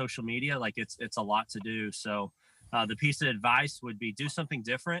 social media, like it's a lot to do. So the piece of advice would be do something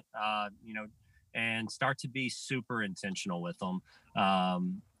different, and start to be super intentional with them,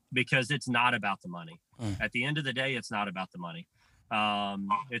 because it's not about the money. At the end of the day, it's not about the money.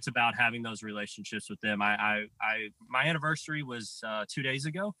 It's about having those relationships with them. My anniversary was 2 days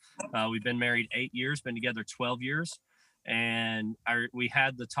ago. We've been married 8 years, been together 12 years. And we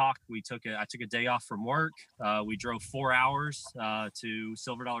had the talk. I took a day off from work. We drove 4 hours to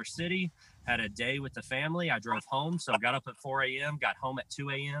Silver Dollar City, had a day with the family. I drove home. So I got up at 4 a.m., got home at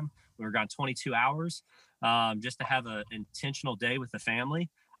 2 a.m. We were gone 22 hours, just to have an intentional day with the family,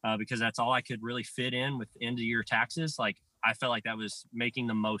 because that's all I could really fit in with end of year taxes. Like, I felt like that was making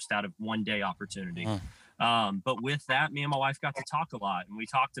the most out of 1 day opportunity. But with that, me and my wife got to talk a lot, and we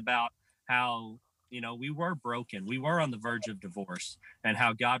talked about how, we were broken. We were on the verge of divorce, and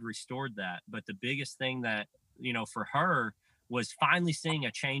how God restored that. But the biggest thing that, for her was finally seeing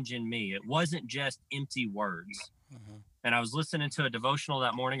a change in me. It wasn't just empty words. And I was listening to a devotional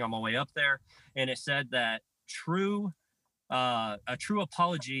that morning on my way up there, and it said that a true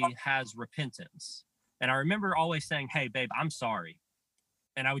apology has repentance. And I remember always saying, "Hey, babe, I'm sorry."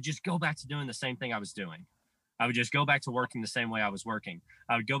 And I would just go back to doing the same thing I was doing. I would just go back to working the same way I was working.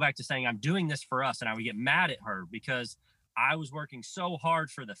 I would go back to saying, "I'm doing this for us." And I would get mad at her because I was working so hard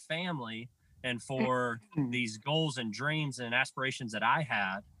for the family and for these goals and dreams and aspirations that I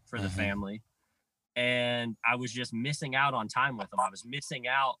had for the family. And I was just missing out on time with them. I was missing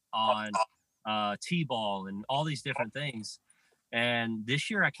out on T-ball and all these different things. And this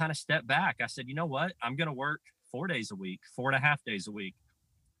year I kind of stepped back. I said, you know what? I'm going to work 4 days a week, 4.5 days a week.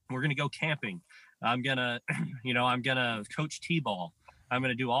 We're going to go camping. I'm going to, I'm going to coach T-ball. I'm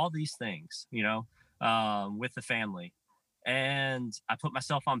going to do all these things, with the family. And I put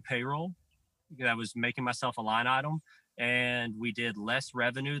myself on payroll. I was making myself a line item, and we did less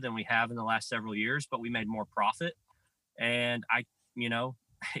revenue than we have in the last several years, but we made more profit. And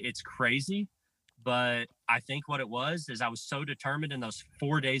it's crazy, but I think what it was is I was so determined in those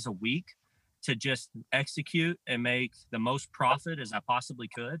 4 days a week to just execute and make the most profit as I possibly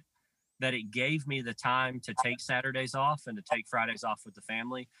could, that it gave me the time to take Saturdays off and to take Fridays off with the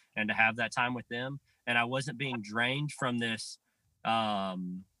family and to have that time with them. And I wasn't being drained from this,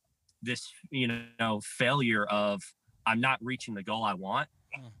 failure of I'm not reaching the goal I want.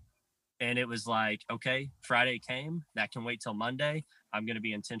 And it was like, okay, Friday came, that can wait till Monday. I'm going to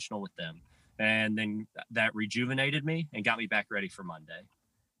be intentional with them. And then that rejuvenated me and got me back ready for Monday.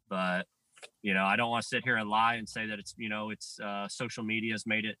 But, I don't want to sit here and lie and say that it's social media has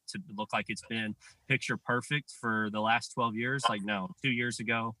made it to look like it's been picture perfect for the last 12 years. Like, no, 2 years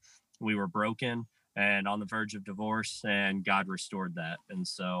ago, we were broken and on the verge of divorce, and God restored that. And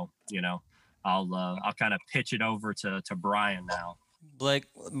so, I'll kind of pitch it over to Brian now. Blake,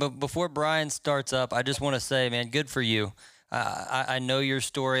 but before Brian starts up, I just want to say, man, good for you. I know your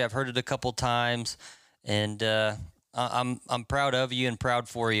story. I've heard it a couple times, and I'm proud of you and proud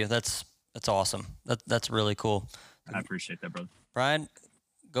for you. That's awesome. That's really cool. I appreciate that, brother. Brian,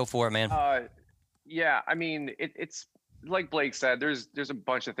 go for it, man. Yeah, I mean, it's like Blake said. There's a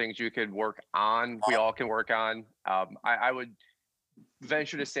bunch of things you could work on. We all can work on. I would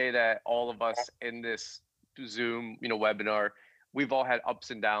venture to say that all of us in this Zoom, webinar, we've all had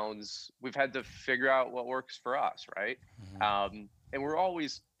ups and downs. We've had to figure out what works for us, right? And we're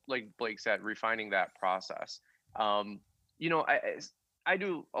always like Blake said, refining that process. You know, I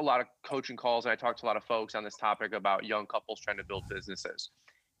do a lot of coaching calls and I talk to a lot of folks on this topic about young couples trying to build businesses.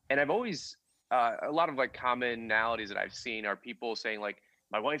 And I've always, a lot of like commonalities that I've seen are people saying like,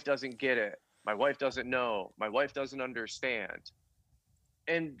 my wife doesn't get it. My wife doesn't know. My wife doesn't understand.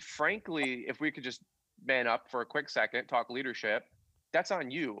 And frankly, if we could just man up for a quick second, talk leadership, that's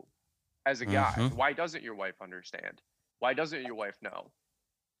on you as a guy. Mm-hmm. Why doesn't your wife understand? Why doesn't your wife know?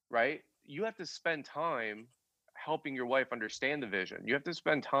 Right? You have to spend time helping your wife understand the vision. You have to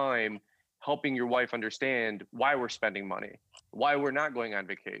spend time helping your wife understand why we're spending money, why we're not going on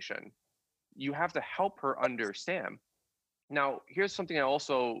vacation. You have to help her understand. Now, here's something I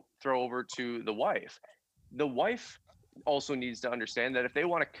also throw over to the wife. The wife also needs to understand that if they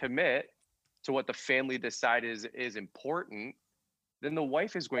want to commit to what the family decides is important, then the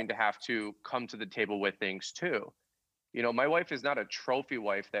wife is going to have to come to the table with things too. You know, my wife is not a trophy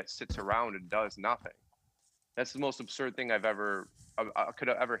wife that sits around and does nothing. That's the most absurd thing I've ever could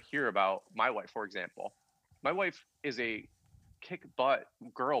ever hear about my wife, for example. My wife is a kick butt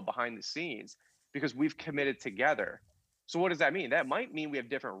girl behind the scenes because we've committed together. So what does that mean? That might mean we have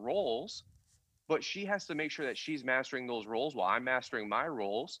different roles, but she has to make sure that she's mastering those roles while I'm mastering my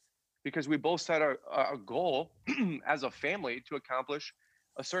roles, because we both set a goal as a family to accomplish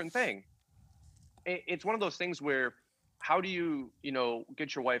a certain thing. It's one of those things where, how do you, you know,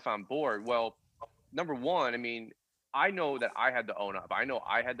 get your wife on board? Well, number one, I mean, I know that I had to own up. I know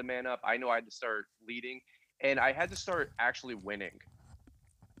I had to man up. I know I had to start leading, and I had to start actually winning.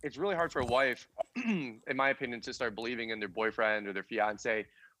 It's really hard for a wife, in my opinion, to start believing in their boyfriend or their fiance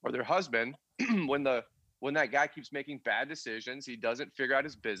or their husband when that guy keeps making bad decisions. He doesn't figure out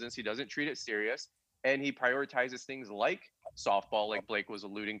his business. He doesn't treat it serious, and he prioritizes things like softball, like Blake was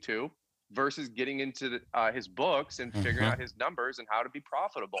alluding to, versus getting into his books and figuring out his numbers and how to be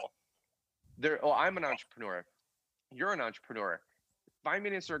profitable. I'm an entrepreneur. You're an entrepreneur. Find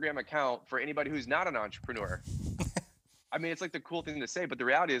me an Instagram account for anybody who's not an entrepreneur. I mean, it's like the cool thing to say, but the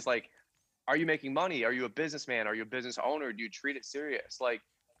reality is like, are you making money? Are you a businessman? Are you a business owner? Do you treat it serious? Like,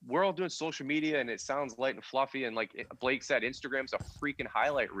 we're all doing social media and it sounds light and fluffy. And like Blake said, Instagram's a freaking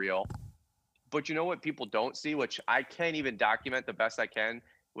highlight reel. But you know what people don't see, which I can't even document the best I can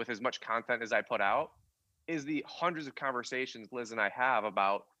with as much content as I put out, is the hundreds of conversations Liz and I have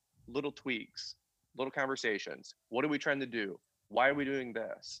about little tweaks, little conversations. What are we trying to do? Why are we doing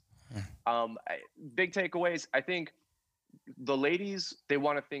this? Big takeaways. I think the ladies, they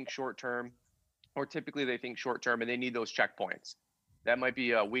want to think short term, or typically they think short term and they need those checkpoints. That might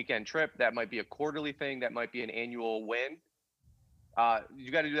be a weekend trip. That might be a quarterly thing. That might be an annual win.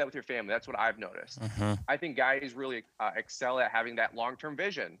 You got to do that with your family. That's what I've noticed. I think guys really excel at having that long-term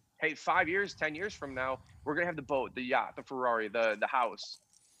vision. Hey, 5 years, 10 years from now, we're going to have the boat, the yacht, the Ferrari, the house.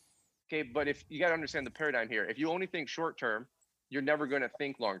 Okay, but if you got to understand the paradigm here, if you only think short-term, you're never going to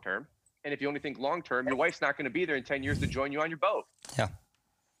think long-term. And if you only think long-term, your wife's not going to be there in 10 years to join you on your boat. Yeah.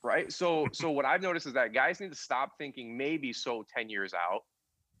 Right. So what I've noticed is that guys need to stop thinking maybe 10 years out,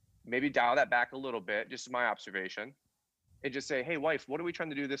 maybe dial that back a little bit, just my observation, and just say, hey, wife, what are we trying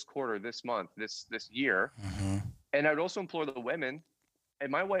to do this quarter, this month, this year? And I'd also implore the women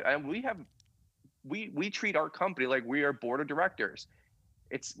and my wife, and we treat our company like we are board of directors.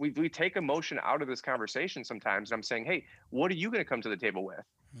 We take emotion out of this conversation sometimes. And I'm saying, hey, what are you going to come to the table with?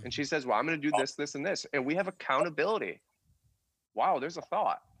 And she says, well, I'm going to do this, this, and this. And we have accountability. Wow, there's a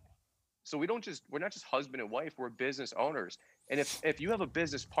thought. So we're not just husband and wife, we're business owners. And if you have a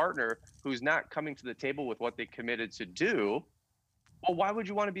business partner who's not coming to the table with what they committed to do, well, why would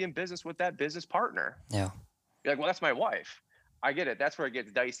you want to be in business with that business partner? Yeah. You're like, well, that's my wife. I get it. That's where it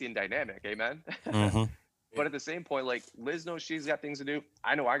gets dicey and dynamic. Amen. But at the same point, like Liz knows she's got things to do.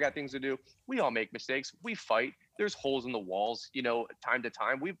 I know I got things to do. We all make mistakes. We fight. There's holes in the walls, you know, time to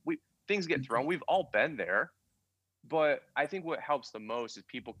time. We things get thrown. We've all been there. But I think what helps the most is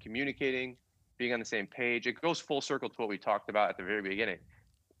people communicating, being on the same page. It goes full circle to what we talked about at the very beginning.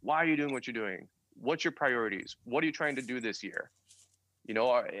 Why are you doing what you're doing? What's your priorities? What are you trying to do this year? You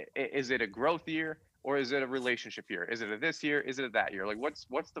know, is it a growth year or is it a relationship year? Is it a this year? Is it a that year? Like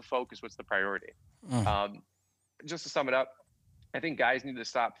what's the focus? What's the priority? Just to sum it up, I think guys need to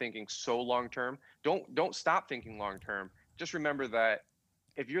stop thinking so long term. Don't stop thinking long term. Just remember that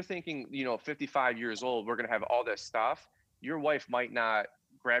if you're thinking, you know, 55 years old, we're going to have all this stuff, your wife might not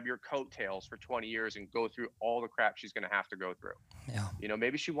grab your coattails for 20 years and go through all the crap she's going to have to go through. Yeah. You know,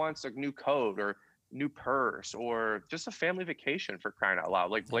 maybe she wants a new coat or new purse or just a family vacation, for crying out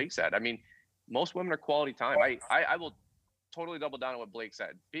loud. Like Blake said, I mean, most women are quality time. I will totally double down on what Blake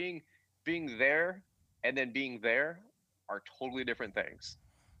said. Being there and then being there are totally different things.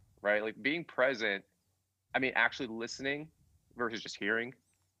 right? Like being present, I mean, actually listening versus just hearing,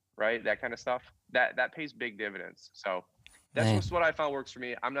 right? That kind of stuff, that pays big dividends. So that's Man. just what I found works for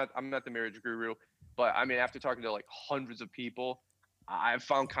me. I'm not the marriage guru, but I mean, after talking to like hundreds of people, I've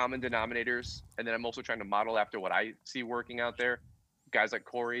found common denominators, and then I'm also trying to model after what I see working out there, guys like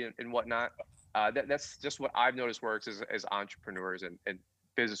Corey and whatnot. That's just what I've noticed works as entrepreneurs and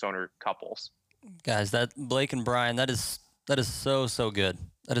business owner couples. Guys, that Blake and Brian, that is so good.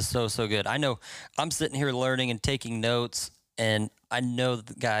 That is so good. I know I'm sitting here learning and taking notes, and I know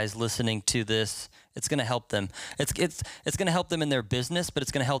the guys listening to this, it's going to help them. It's going to help them in their business, but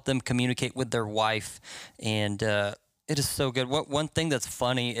it's going to help them communicate with their wife, and it is so good. One thing that's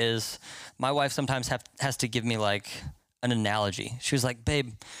funny is my wife sometimes has to give me like an analogy. She was like,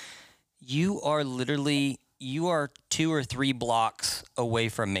 "Babe, you are 2 or 3 blocks away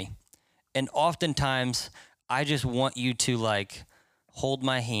from me. And oftentimes I just want you to like hold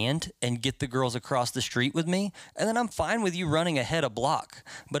my hand and get the girls across the street with me. And then I'm fine with you running ahead a block.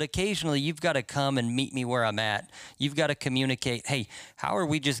 But occasionally you've got to come and meet me where I'm at. You've got to communicate, hey, how are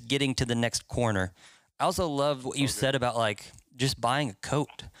we just getting to the next corner?" I also love what you said about like just buying a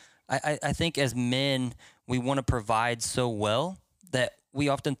coat. I think as men, we want to provide so well that we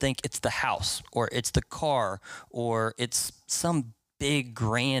often think it's the house or it's the car or it's some big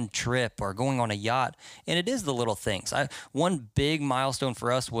grand trip or going on a yacht. And it is the little things. One big milestone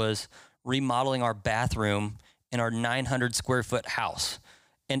for us was remodeling our bathroom in our 900 square foot house.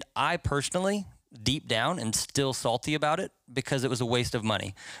 And I personally, deep down and still salty about it because it was a waste of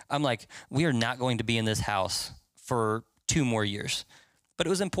money. I'm like, we are not going to be in this house for 2 more years. But it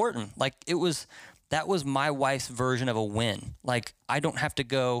was important. Like that was my wife's version of a win. Like I don't have to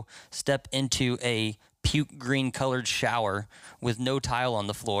go step into a puke green colored shower with no tile on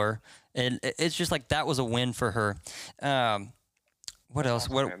the floor. And it's just like, that was a win for her. What else?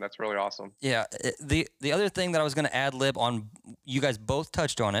 Awesome, man. That's really awesome. Yeah. The other thing that I was going to ad lib on, you guys both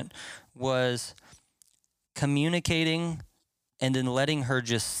touched on it, was communicating and then letting her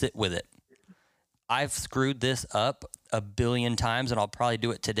just sit with it. I've screwed this up a billion times and I'll probably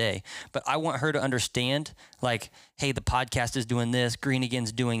do it today, but I want her to understand like, hey, the podcast is doing this, Green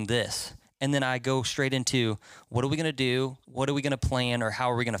Again's doing this. And then I go straight into what are we going to do? What are we going to plan, or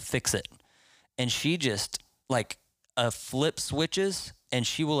how are we going to fix it? And she just like a flip switches and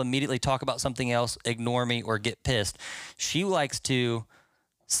she will immediately talk about something else, ignore me or get pissed. She likes to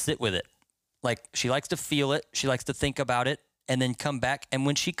sit with it. Like she likes to feel it. She likes to think about it and then come back. And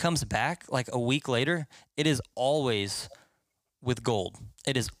when she comes back like a week later, it is always with gold.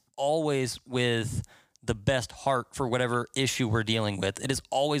 It is always with the best heart for whatever issue we're dealing with. It is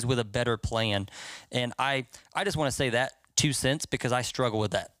always with a better plan. And I just want to say that 2 cents because I struggle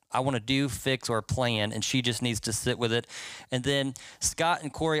with that. I want to do, fix, or plan, and she just needs to sit with it. And then Scott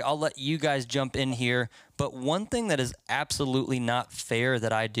and Corey, I'll let you guys jump in here. But one thing that is absolutely not fair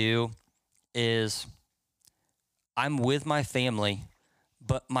that I do is I'm with my family,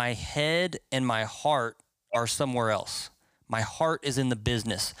 but my head and my heart are somewhere else. My heart is in the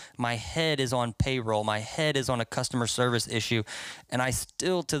business. My head is on payroll. My head is on a customer service issue. And I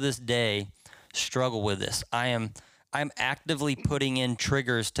still to this day struggle with this. I'm actively putting in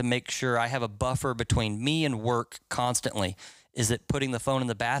triggers to make sure I have a buffer between me and work constantly. Is it putting the phone in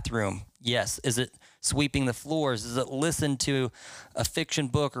the bathroom? Yes. Is it sweeping the floors? Is it listen to a fiction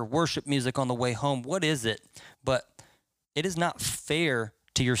book or worship music on the way home? What is it? But it is not fair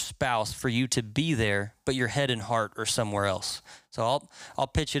to your spouse for you to be there, but your head and heart are somewhere else. So I'll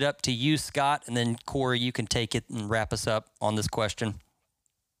pitch it up to you, Scott, and then Corey, you can take it and wrap us up on this question.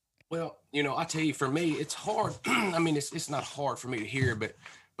 Well, I tell you, for me, it's hard. I mean, it's not hard for me to hear, but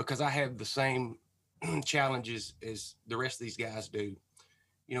because I have the same challenges as the rest of these guys do.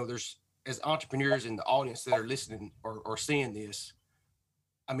 There's, as entrepreneurs in the audience that are listening or seeing this,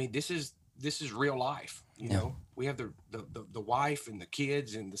 I mean, this is real life. We have the wife and the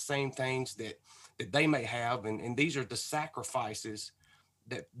kids and the same things that they may have. And these are the sacrifices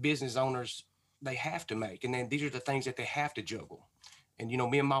that business owners, they have to make. And then these are the things that they have to juggle. And,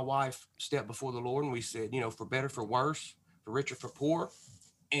 me and my wife stepped before the Lord and we said, for better, for worse, for richer, for poor.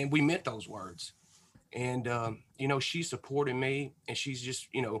 And we meant those words. And, she's supporting me, and she's just,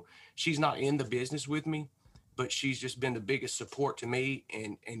 she's not in the business with me, but she's just been the biggest support to me.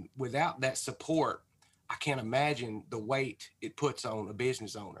 And without that support, I can't imagine the weight it puts on a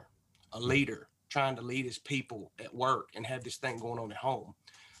business owner, a leader trying to lead his people at work and have this thing going on at home.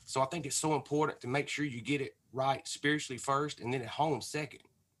 So I think it's so important to make sure you get it right spiritually first and then at home second.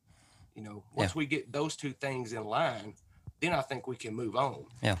 Once we get those 2 things in line, then I think we can move on.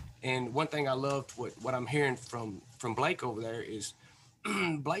 Yeah. And one thing I loved what I'm hearing from Blake over there is,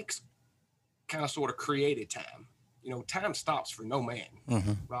 Blake's kind of sort of created time. You know, time stops for no man,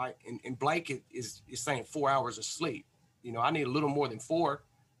 right? And Blake is saying 4 hours of sleep. You know, I need a little more than 4,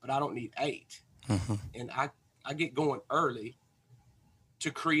 but I don't need 8. And I get going early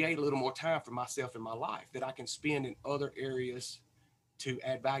to create a little more time for myself in my life that I can spend in other areas to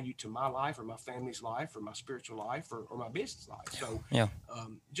add value to my life or my family's life or my spiritual life or my business life. So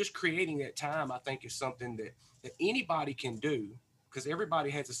just creating that time, I think, is something that anybody can do, because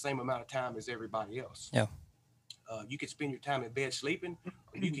everybody has the same amount of time as everybody else. Yeah. You can spend your time in bed sleeping,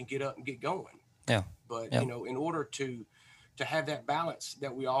 or you can get up and get going. Yeah. But, you know, in order to have that balance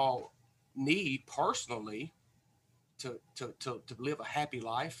that we all need personally to live a happy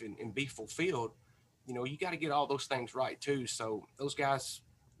life and be fulfilled, you know, you got to get all those things right too. So those guys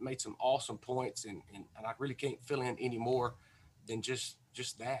made some awesome points, and I really can't fill in any more than just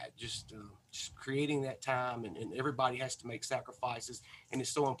that, just creating that time, and everybody has to make sacrifices. And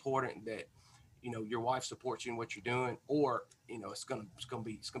it's so important that, you know, your wife supports you in what you're doing, or, you know, it's gonna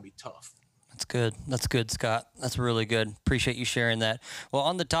be tough. That's good. That's good, Scott. That's really good. Appreciate you sharing that. Well,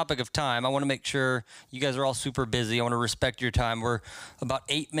 on the topic of time, I want to make sure you guys are all super busy. I want to respect your time. We're about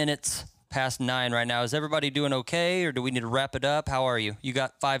 8 minutes past 9 right now. Is everybody doing okay, or do we need to wrap it up? How are you? You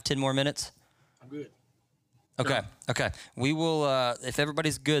got 5-10 more minutes? I'm good. Okay. Okay. We will, if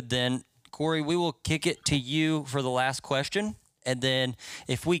everybody's good, then Corey, we will kick it to you for the last question. And then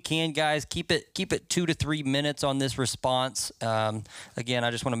if we can, guys, keep it 2 to 3 minutes on this response. Again,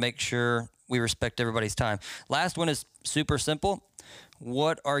 I just want to make sure we respect everybody's time. Last one is super simple.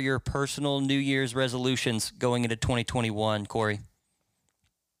 What are your personal New Year's resolutions going into 2021, Corey?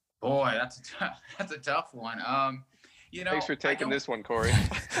 Boy, that's a tough one. You know, thanks for taking this one, Corey.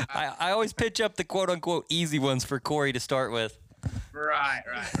 I always pitch up the quote unquote easy ones for Corey to start with. Right.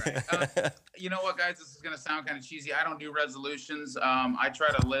 You know what, guys? This is going to sound kind of cheesy. I don't do resolutions. I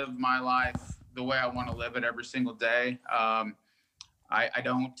try to live my life the way I want to live it every single day. I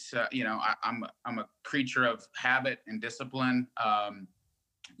don't, you know, I'm a creature of habit and discipline.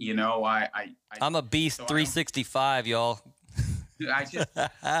 You know, I'm a beast, so 365, y'all. I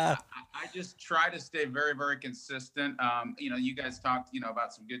just try to stay very, very consistent. You know, you guys talked, you know,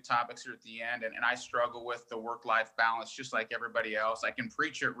 about some good topics here at the end, and I struggle with the work-life balance just like everybody else. I can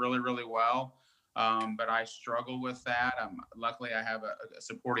preach it really, really well, but I struggle with that. Luckily, I have a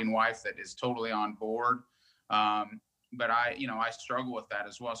supporting wife that is totally on board. But I struggle with that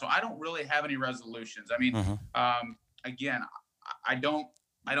as well. So I don't really have any resolutions. I mean, again, I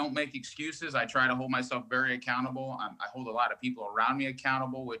don't make excuses. I try to hold myself very accountable. I hold a lot of people around me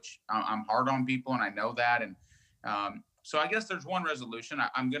accountable, which I'm hard on people, and I know that. And so I guess there's one resolution.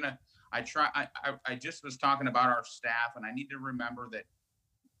 I just was talking about our staff, and I need to remember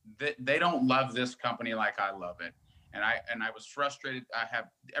that they don't love this company like I love it. And I was frustrated.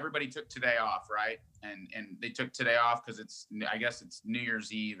 Everybody took today off, right? And they took today off because I guess it's New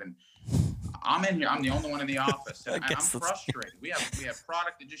Year's Eve, and I'm in here. I'm the only one in the office, and I'm frustrated. We have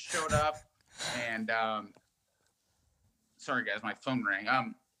product that just showed up, and sorry guys, my phone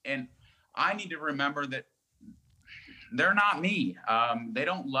rang. And I need to remember that they're not me. They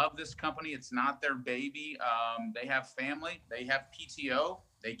don't love this company. It's not their baby. They have family. They have PTO.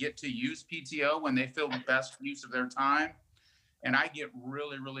 They get to use PTO when they feel the best use of their time. And I get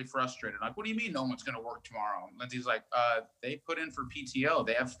really, really frustrated. Like, what do you mean no one's going to work tomorrow? And Lindsay's like, they put in for PTO.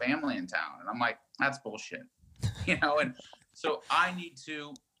 They have family in town. And I'm like, that's bullshit. You know, and so I need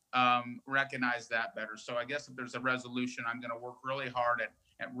to recognize that better. So I guess if there's a resolution, I'm going to work really hard at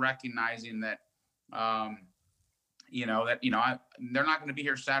recognizing that, they're not going to be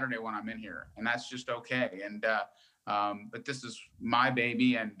here Saturday when I'm in here. And that's just okay. And, but this is my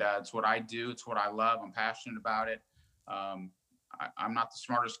baby, and it's what I do. It's what I love. I'm passionate about it. I'm not the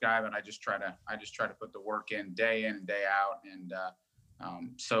smartest guy, but I just try to put the work in and day out. And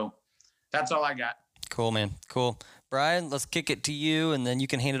so that's all I got. Cool, man. Cool. Brian, let's kick it to you, and then you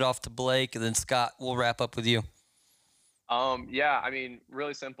can hand it off to Blake, and then Scott, we'll wrap up with you. Yeah, I mean,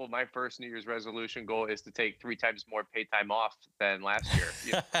 really simple. My first New Year's resolution goal is to take 3 times more paid time off than last year.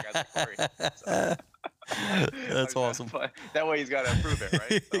 You know, guys like Corey, so. That's awesome. That way he's got to approve it,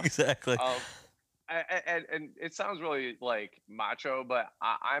 right? So, exactly. And it sounds really like macho, but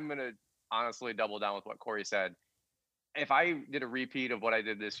I'm going to honestly double down with what Corey said. If I did a repeat of what I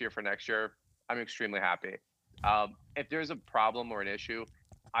did this year for next year, I'm extremely happy. If there's a problem or an issue,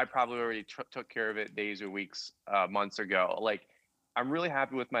 I probably already took care of it days or weeks, months ago. Like, I'm really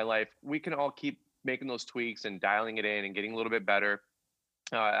happy with my life. We can all keep making those tweaks and dialing it in and getting a little bit better.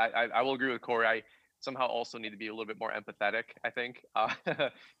 I will agree with Corey. I somehow also need to be a little bit more empathetic, I think.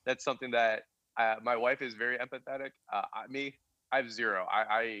 That's something that my wife is very empathetic. Me, I have zero.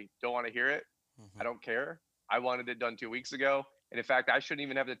 I don't want to hear it. I don't care. I wanted it done 2 weeks ago. And in fact, I shouldn't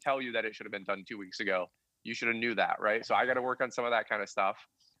even have to tell you that it should have been done 2 weeks ago. You should have knew that, right? So I got to work on some of that kind of stuff.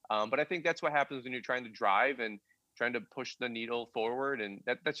 But I think that's what happens when you're trying to drive and trying to push the needle forward. And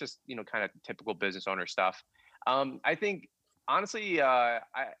that's just, kind of typical business owner stuff. I think, honestly,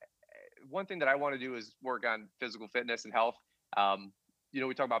 one thing that I want to do is work on physical fitness and health.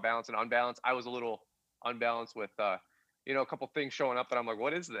 We talk about balance and unbalance. I was a little unbalanced with, a couple things showing up that I'm like,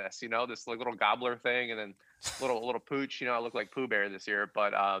 what is this? This like little gobbler thing, and then little pooch. I look like Pooh Bear this year,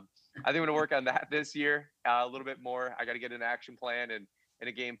 but I think I'm gonna work on that this year a little bit more. I got to get an action plan and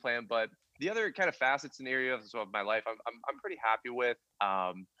a game plan. But the other kind of facets and areas of my life, I'm pretty happy with.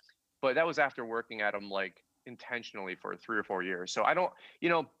 But that was after working at them like intentionally for 3 or 4 years. So I don't,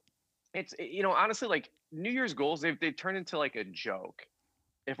 it's honestly, like, New Year's goals, they've turned into like a joke,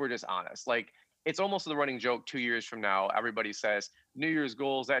 if we're just honest. Like, it's almost the running joke 2 years from now. Everybody says, New Year's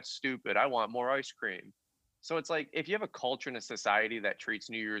goals, that's stupid. I want more ice cream. So it's like, if you have a culture in a society that treats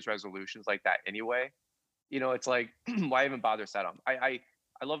New Year's resolutions like that anyway, it's like, why even bother set them? I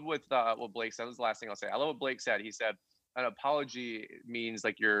love what Blake said. This is the last thing I'll say. I love what Blake said. He said, an apology means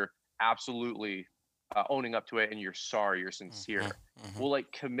like you're absolutely owning up to it and you're sorry, you're sincere. Well,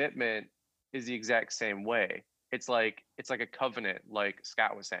 like, commitment is the exact same way. It's like a covenant, like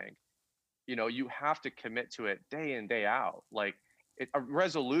Scott was saying. You have to commit to it day in, day out. Like, a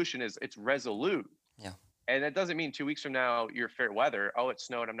resolution it's resolute. Yeah. And that doesn't mean 2 weeks from now you're fair weather. Oh, it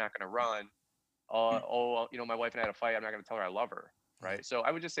snowed, I'm not going to run. My wife and I had a fight, I'm not going to tell her I love her. Right. So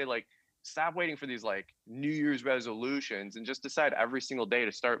I would just say, like, stop waiting for these like New Year's resolutions and just decide every single day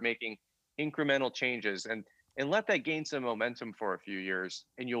to start making incremental changes and let that gain some momentum for a few years.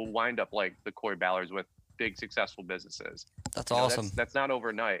 And you'll wind up like the Corey Ballards with big successful businesses. That's awesome. That's not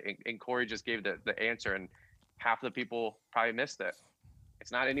overnight. And Corey just gave the answer, and half the people probably missed it.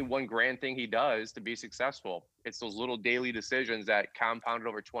 It's not any one grand thing he does to be successful. It's those little daily decisions that compounded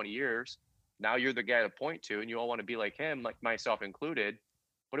over 20 years. Now you're the guy to point to, and you all want to be like him, like myself included.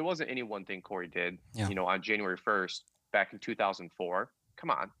 But it wasn't any one thing Corey did, on January 1st, back in 2004.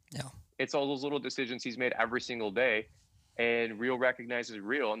 Come on. Yeah. It's all those little decisions he's made every single day. And real recognizes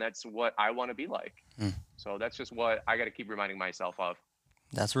real, and that's what I want to be like. So that's just what I got to keep reminding myself of.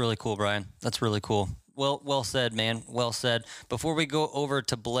 That's really cool, Brian. That's really cool. Well said, man. Well said. Before we go over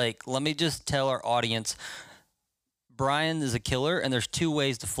to Blake, let me just tell our audience, Brian is a killer, and there's 2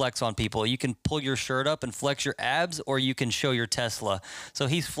 ways to flex on people. You can pull your shirt up and flex your abs, or you can show your Tesla. So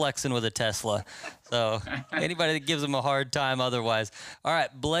he's flexing with a Tesla. So anybody that gives him a hard time otherwise. All right,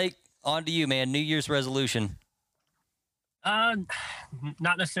 Blake, on to you, man. New Year's resolution. Not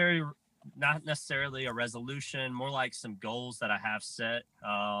necessarily a resolution, more like some goals that I have set.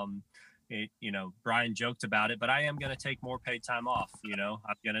 Brian joked about it, but I am going to take more paid time off.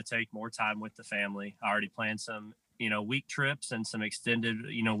 I'm going to take more time with the family. I already planned some, week trips and some extended,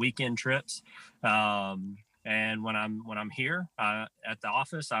 weekend trips. And when I'm here at the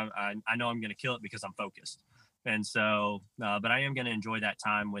office, I know I'm going to kill it because I'm focused. And so, but I am going to enjoy that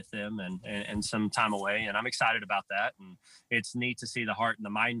time with them and some time away. And I'm excited about that. And it's neat to see the heart and the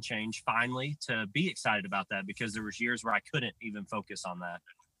mind change finally to be excited about that, because there was years where I couldn't even focus on that.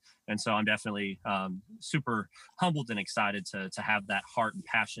 And so I'm definitely super humbled and excited to have that heart and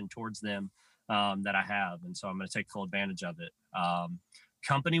passion towards them that I have. And so I'm going to take full advantage of it.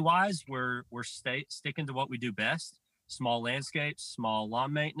 Company wise, we're sticking to what we do best. Small landscapes, small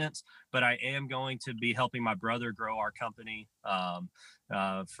lawn maintenance, but I am going to be helping my brother grow our company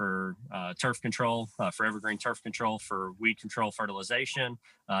for turf control, for evergreen turf control, for weed control, fertilization,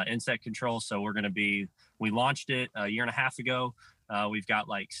 insect control. So we launched it a year and a half ago. We've got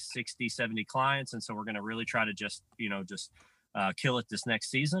like 60, 70 clients. And so we're going to really try to just kill it this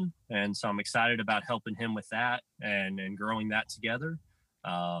next season. And so I'm excited about helping him with that and growing that together.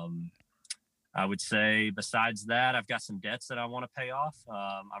 I would say besides that, I've got some debts that I want to pay off.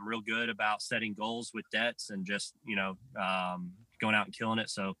 I'm real good about setting goals with debts and just, going out and killing it.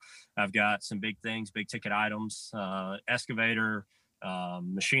 So I've got some big things, big ticket items, excavator,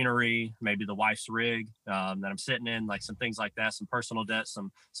 machinery, maybe the wife's rig that I'm sitting in, like some things like that, some personal debt,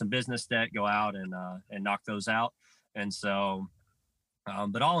 some business debt, go out and knock those out. And so,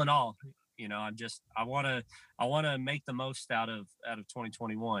 but all in all, I want to make the most out of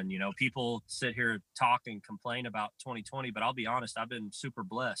 2021. People sit here, talk and complain about 2020, but I'll be honest, I've been super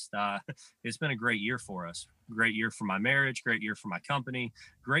blessed. It's been a great year for us, great year for my marriage, great year for my company,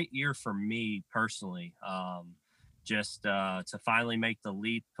 great year for me personally. To finally make the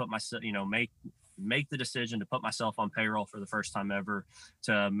leap, make the decision to put myself on payroll for the first time ever,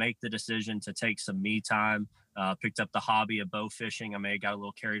 to make the decision to take some me time, picked up the hobby of bow fishing. I may have got a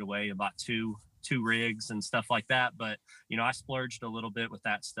little carried away about two rigs and stuff like that, but I splurged a little bit with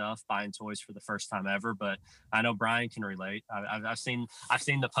that stuff, buying toys for the first time ever. But I know Brian can relate. I've seen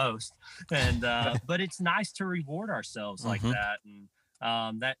the post, and but it's nice to reward ourselves like that.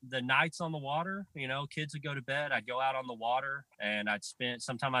 And that the nights on the water, kids would go to bed, I'd go out on the water, and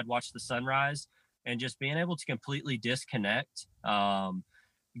sometime I'd watch the sunrise, and just being able to completely disconnect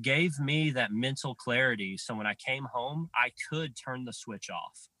gave me that mental clarity. So when I came home, I could turn the switch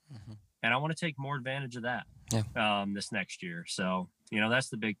off. And I want to take more advantage of that this next year. So, that's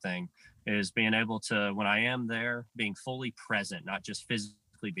the big thing, is being able to, when I am there, being fully present, not just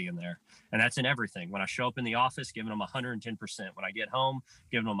physically being there. And that's in everything. When I show up in the office, giving them 110%. When I get home,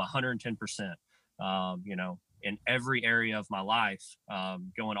 giving them 110%. In every area of my life,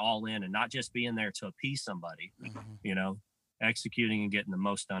 going all in, and not just being there to appease somebody, executing and getting the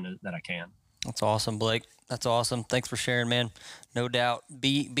most done that I can. That's awesome, Blake. That's awesome. Thanks for sharing, man. No doubt.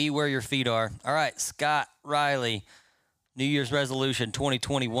 Be where your feet are. All right, Scott Riley, New Year's resolution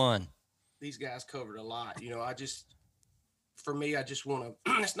 2021. These guys covered a lot. For me, I just want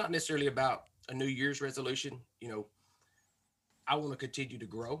to, it's not necessarily about a New Year's resolution. I want to continue to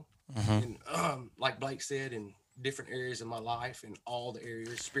grow. And like Blake said, in different areas of my life, in all the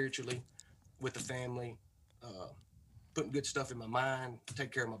areas, spiritually, with the family, putting good stuff in my mind,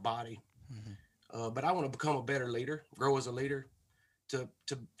 take care of my body. But I want to become a better leader, grow as a leader, to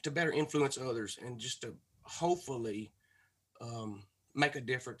better influence others, and just to hopefully make a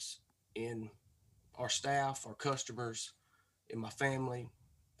difference in our staff, our customers, in my family.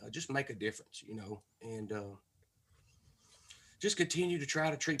 Just make a difference, and just continue to try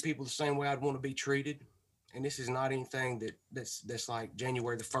to treat people the same way I'd want to be treated. And this is not anything that's like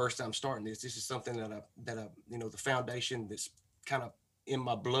January the 1st I'm starting this. This is something that I the foundation that's kind of in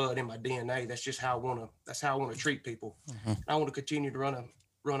my blood, in my DNA. That's just how I want to treat people. I want to continue to run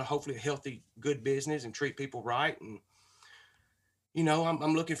a hopefully a healthy, good business and treat people right. And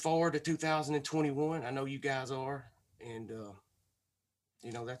I'm looking forward to 2021. I know you guys are, and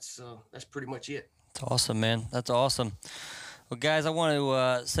that's pretty much it. That's awesome, man. That's awesome. Well, guys, I want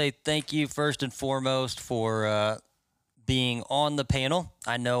to say thank you first and foremost for being on the panel.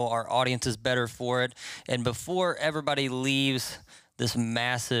 I know our audience is better for it. And before everybody leaves this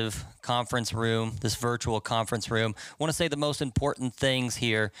massive conference room, this virtual conference room, I want to say the most important things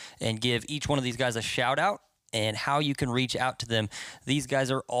here and give each one of these guys a shout out and how you can reach out to them. These guys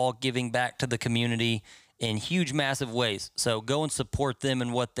are all giving back to the community in huge, massive ways. So go and support them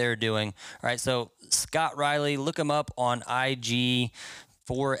and what they're doing. All right, so Scott Riley, look him up on IG,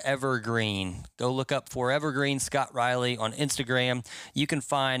 Forever Green. Go look up Forever Green Scott Riley on Instagram. You can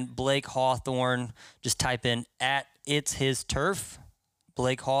find Blake Hawthorne. Just type in @It'sHisTurf.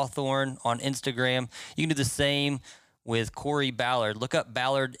 Blake Hawthorne on Instagram. You can do the same with Corey Ballard. Look up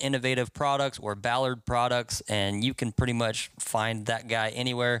Ballard Innovative Products or Ballard Products, and you can pretty much find that guy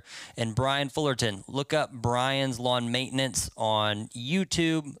anywhere. And Brian Fullerton, look up Brian's Lawn Maintenance on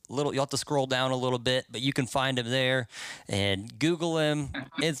YouTube. You'll have to scroll down a little bit, but you can find him there. And Google him,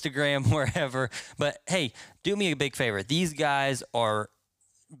 Instagram, wherever. But hey, do me a big favor. These guys are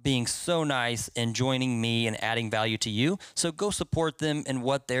being so nice and joining me and adding value to you. So go support them in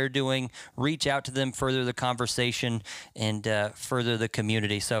what they're doing. Reach out to them, further the conversation, and further the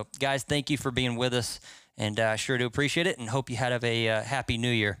community. So, guys, thank you for being with us, and I sure do appreciate it, and hope you have a happy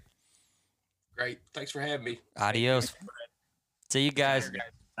New Year. Great. Thanks for having me. Adios. See you guys.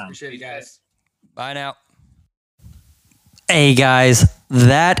 Appreciate it, guys. Bye now. Hey guys,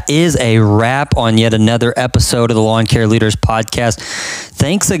 that is a wrap on yet another episode of the Lawn Care Leaders Podcast.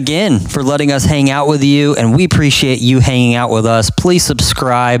 Thanks again for letting us hang out with you, and we appreciate you hanging out with us. Please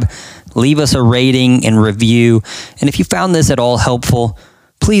subscribe, leave us a rating and review, and if you found this at all helpful,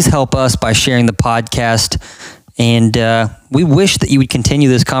 please help us by sharing the podcast. And we wish that you would continue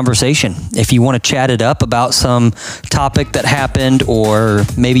this conversation. If you want to chat it up about some topic that happened, or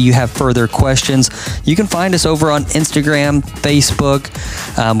maybe you have further questions, you can find us over on Instagram, Facebook.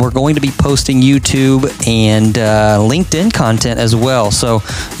 We're going to be posting YouTube and LinkedIn content as well. So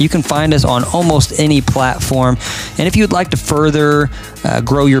you can find us on almost any platform. And if you'd like to further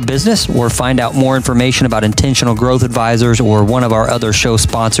grow your business or find out more information about Intentional Growth Advisors or one of our other show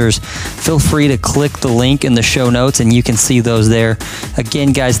sponsors, feel free to click the link in the show notes and you can see those there.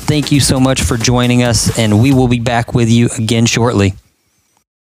 Again, guys, thank you so much for joining us, and we will be back with you again shortly.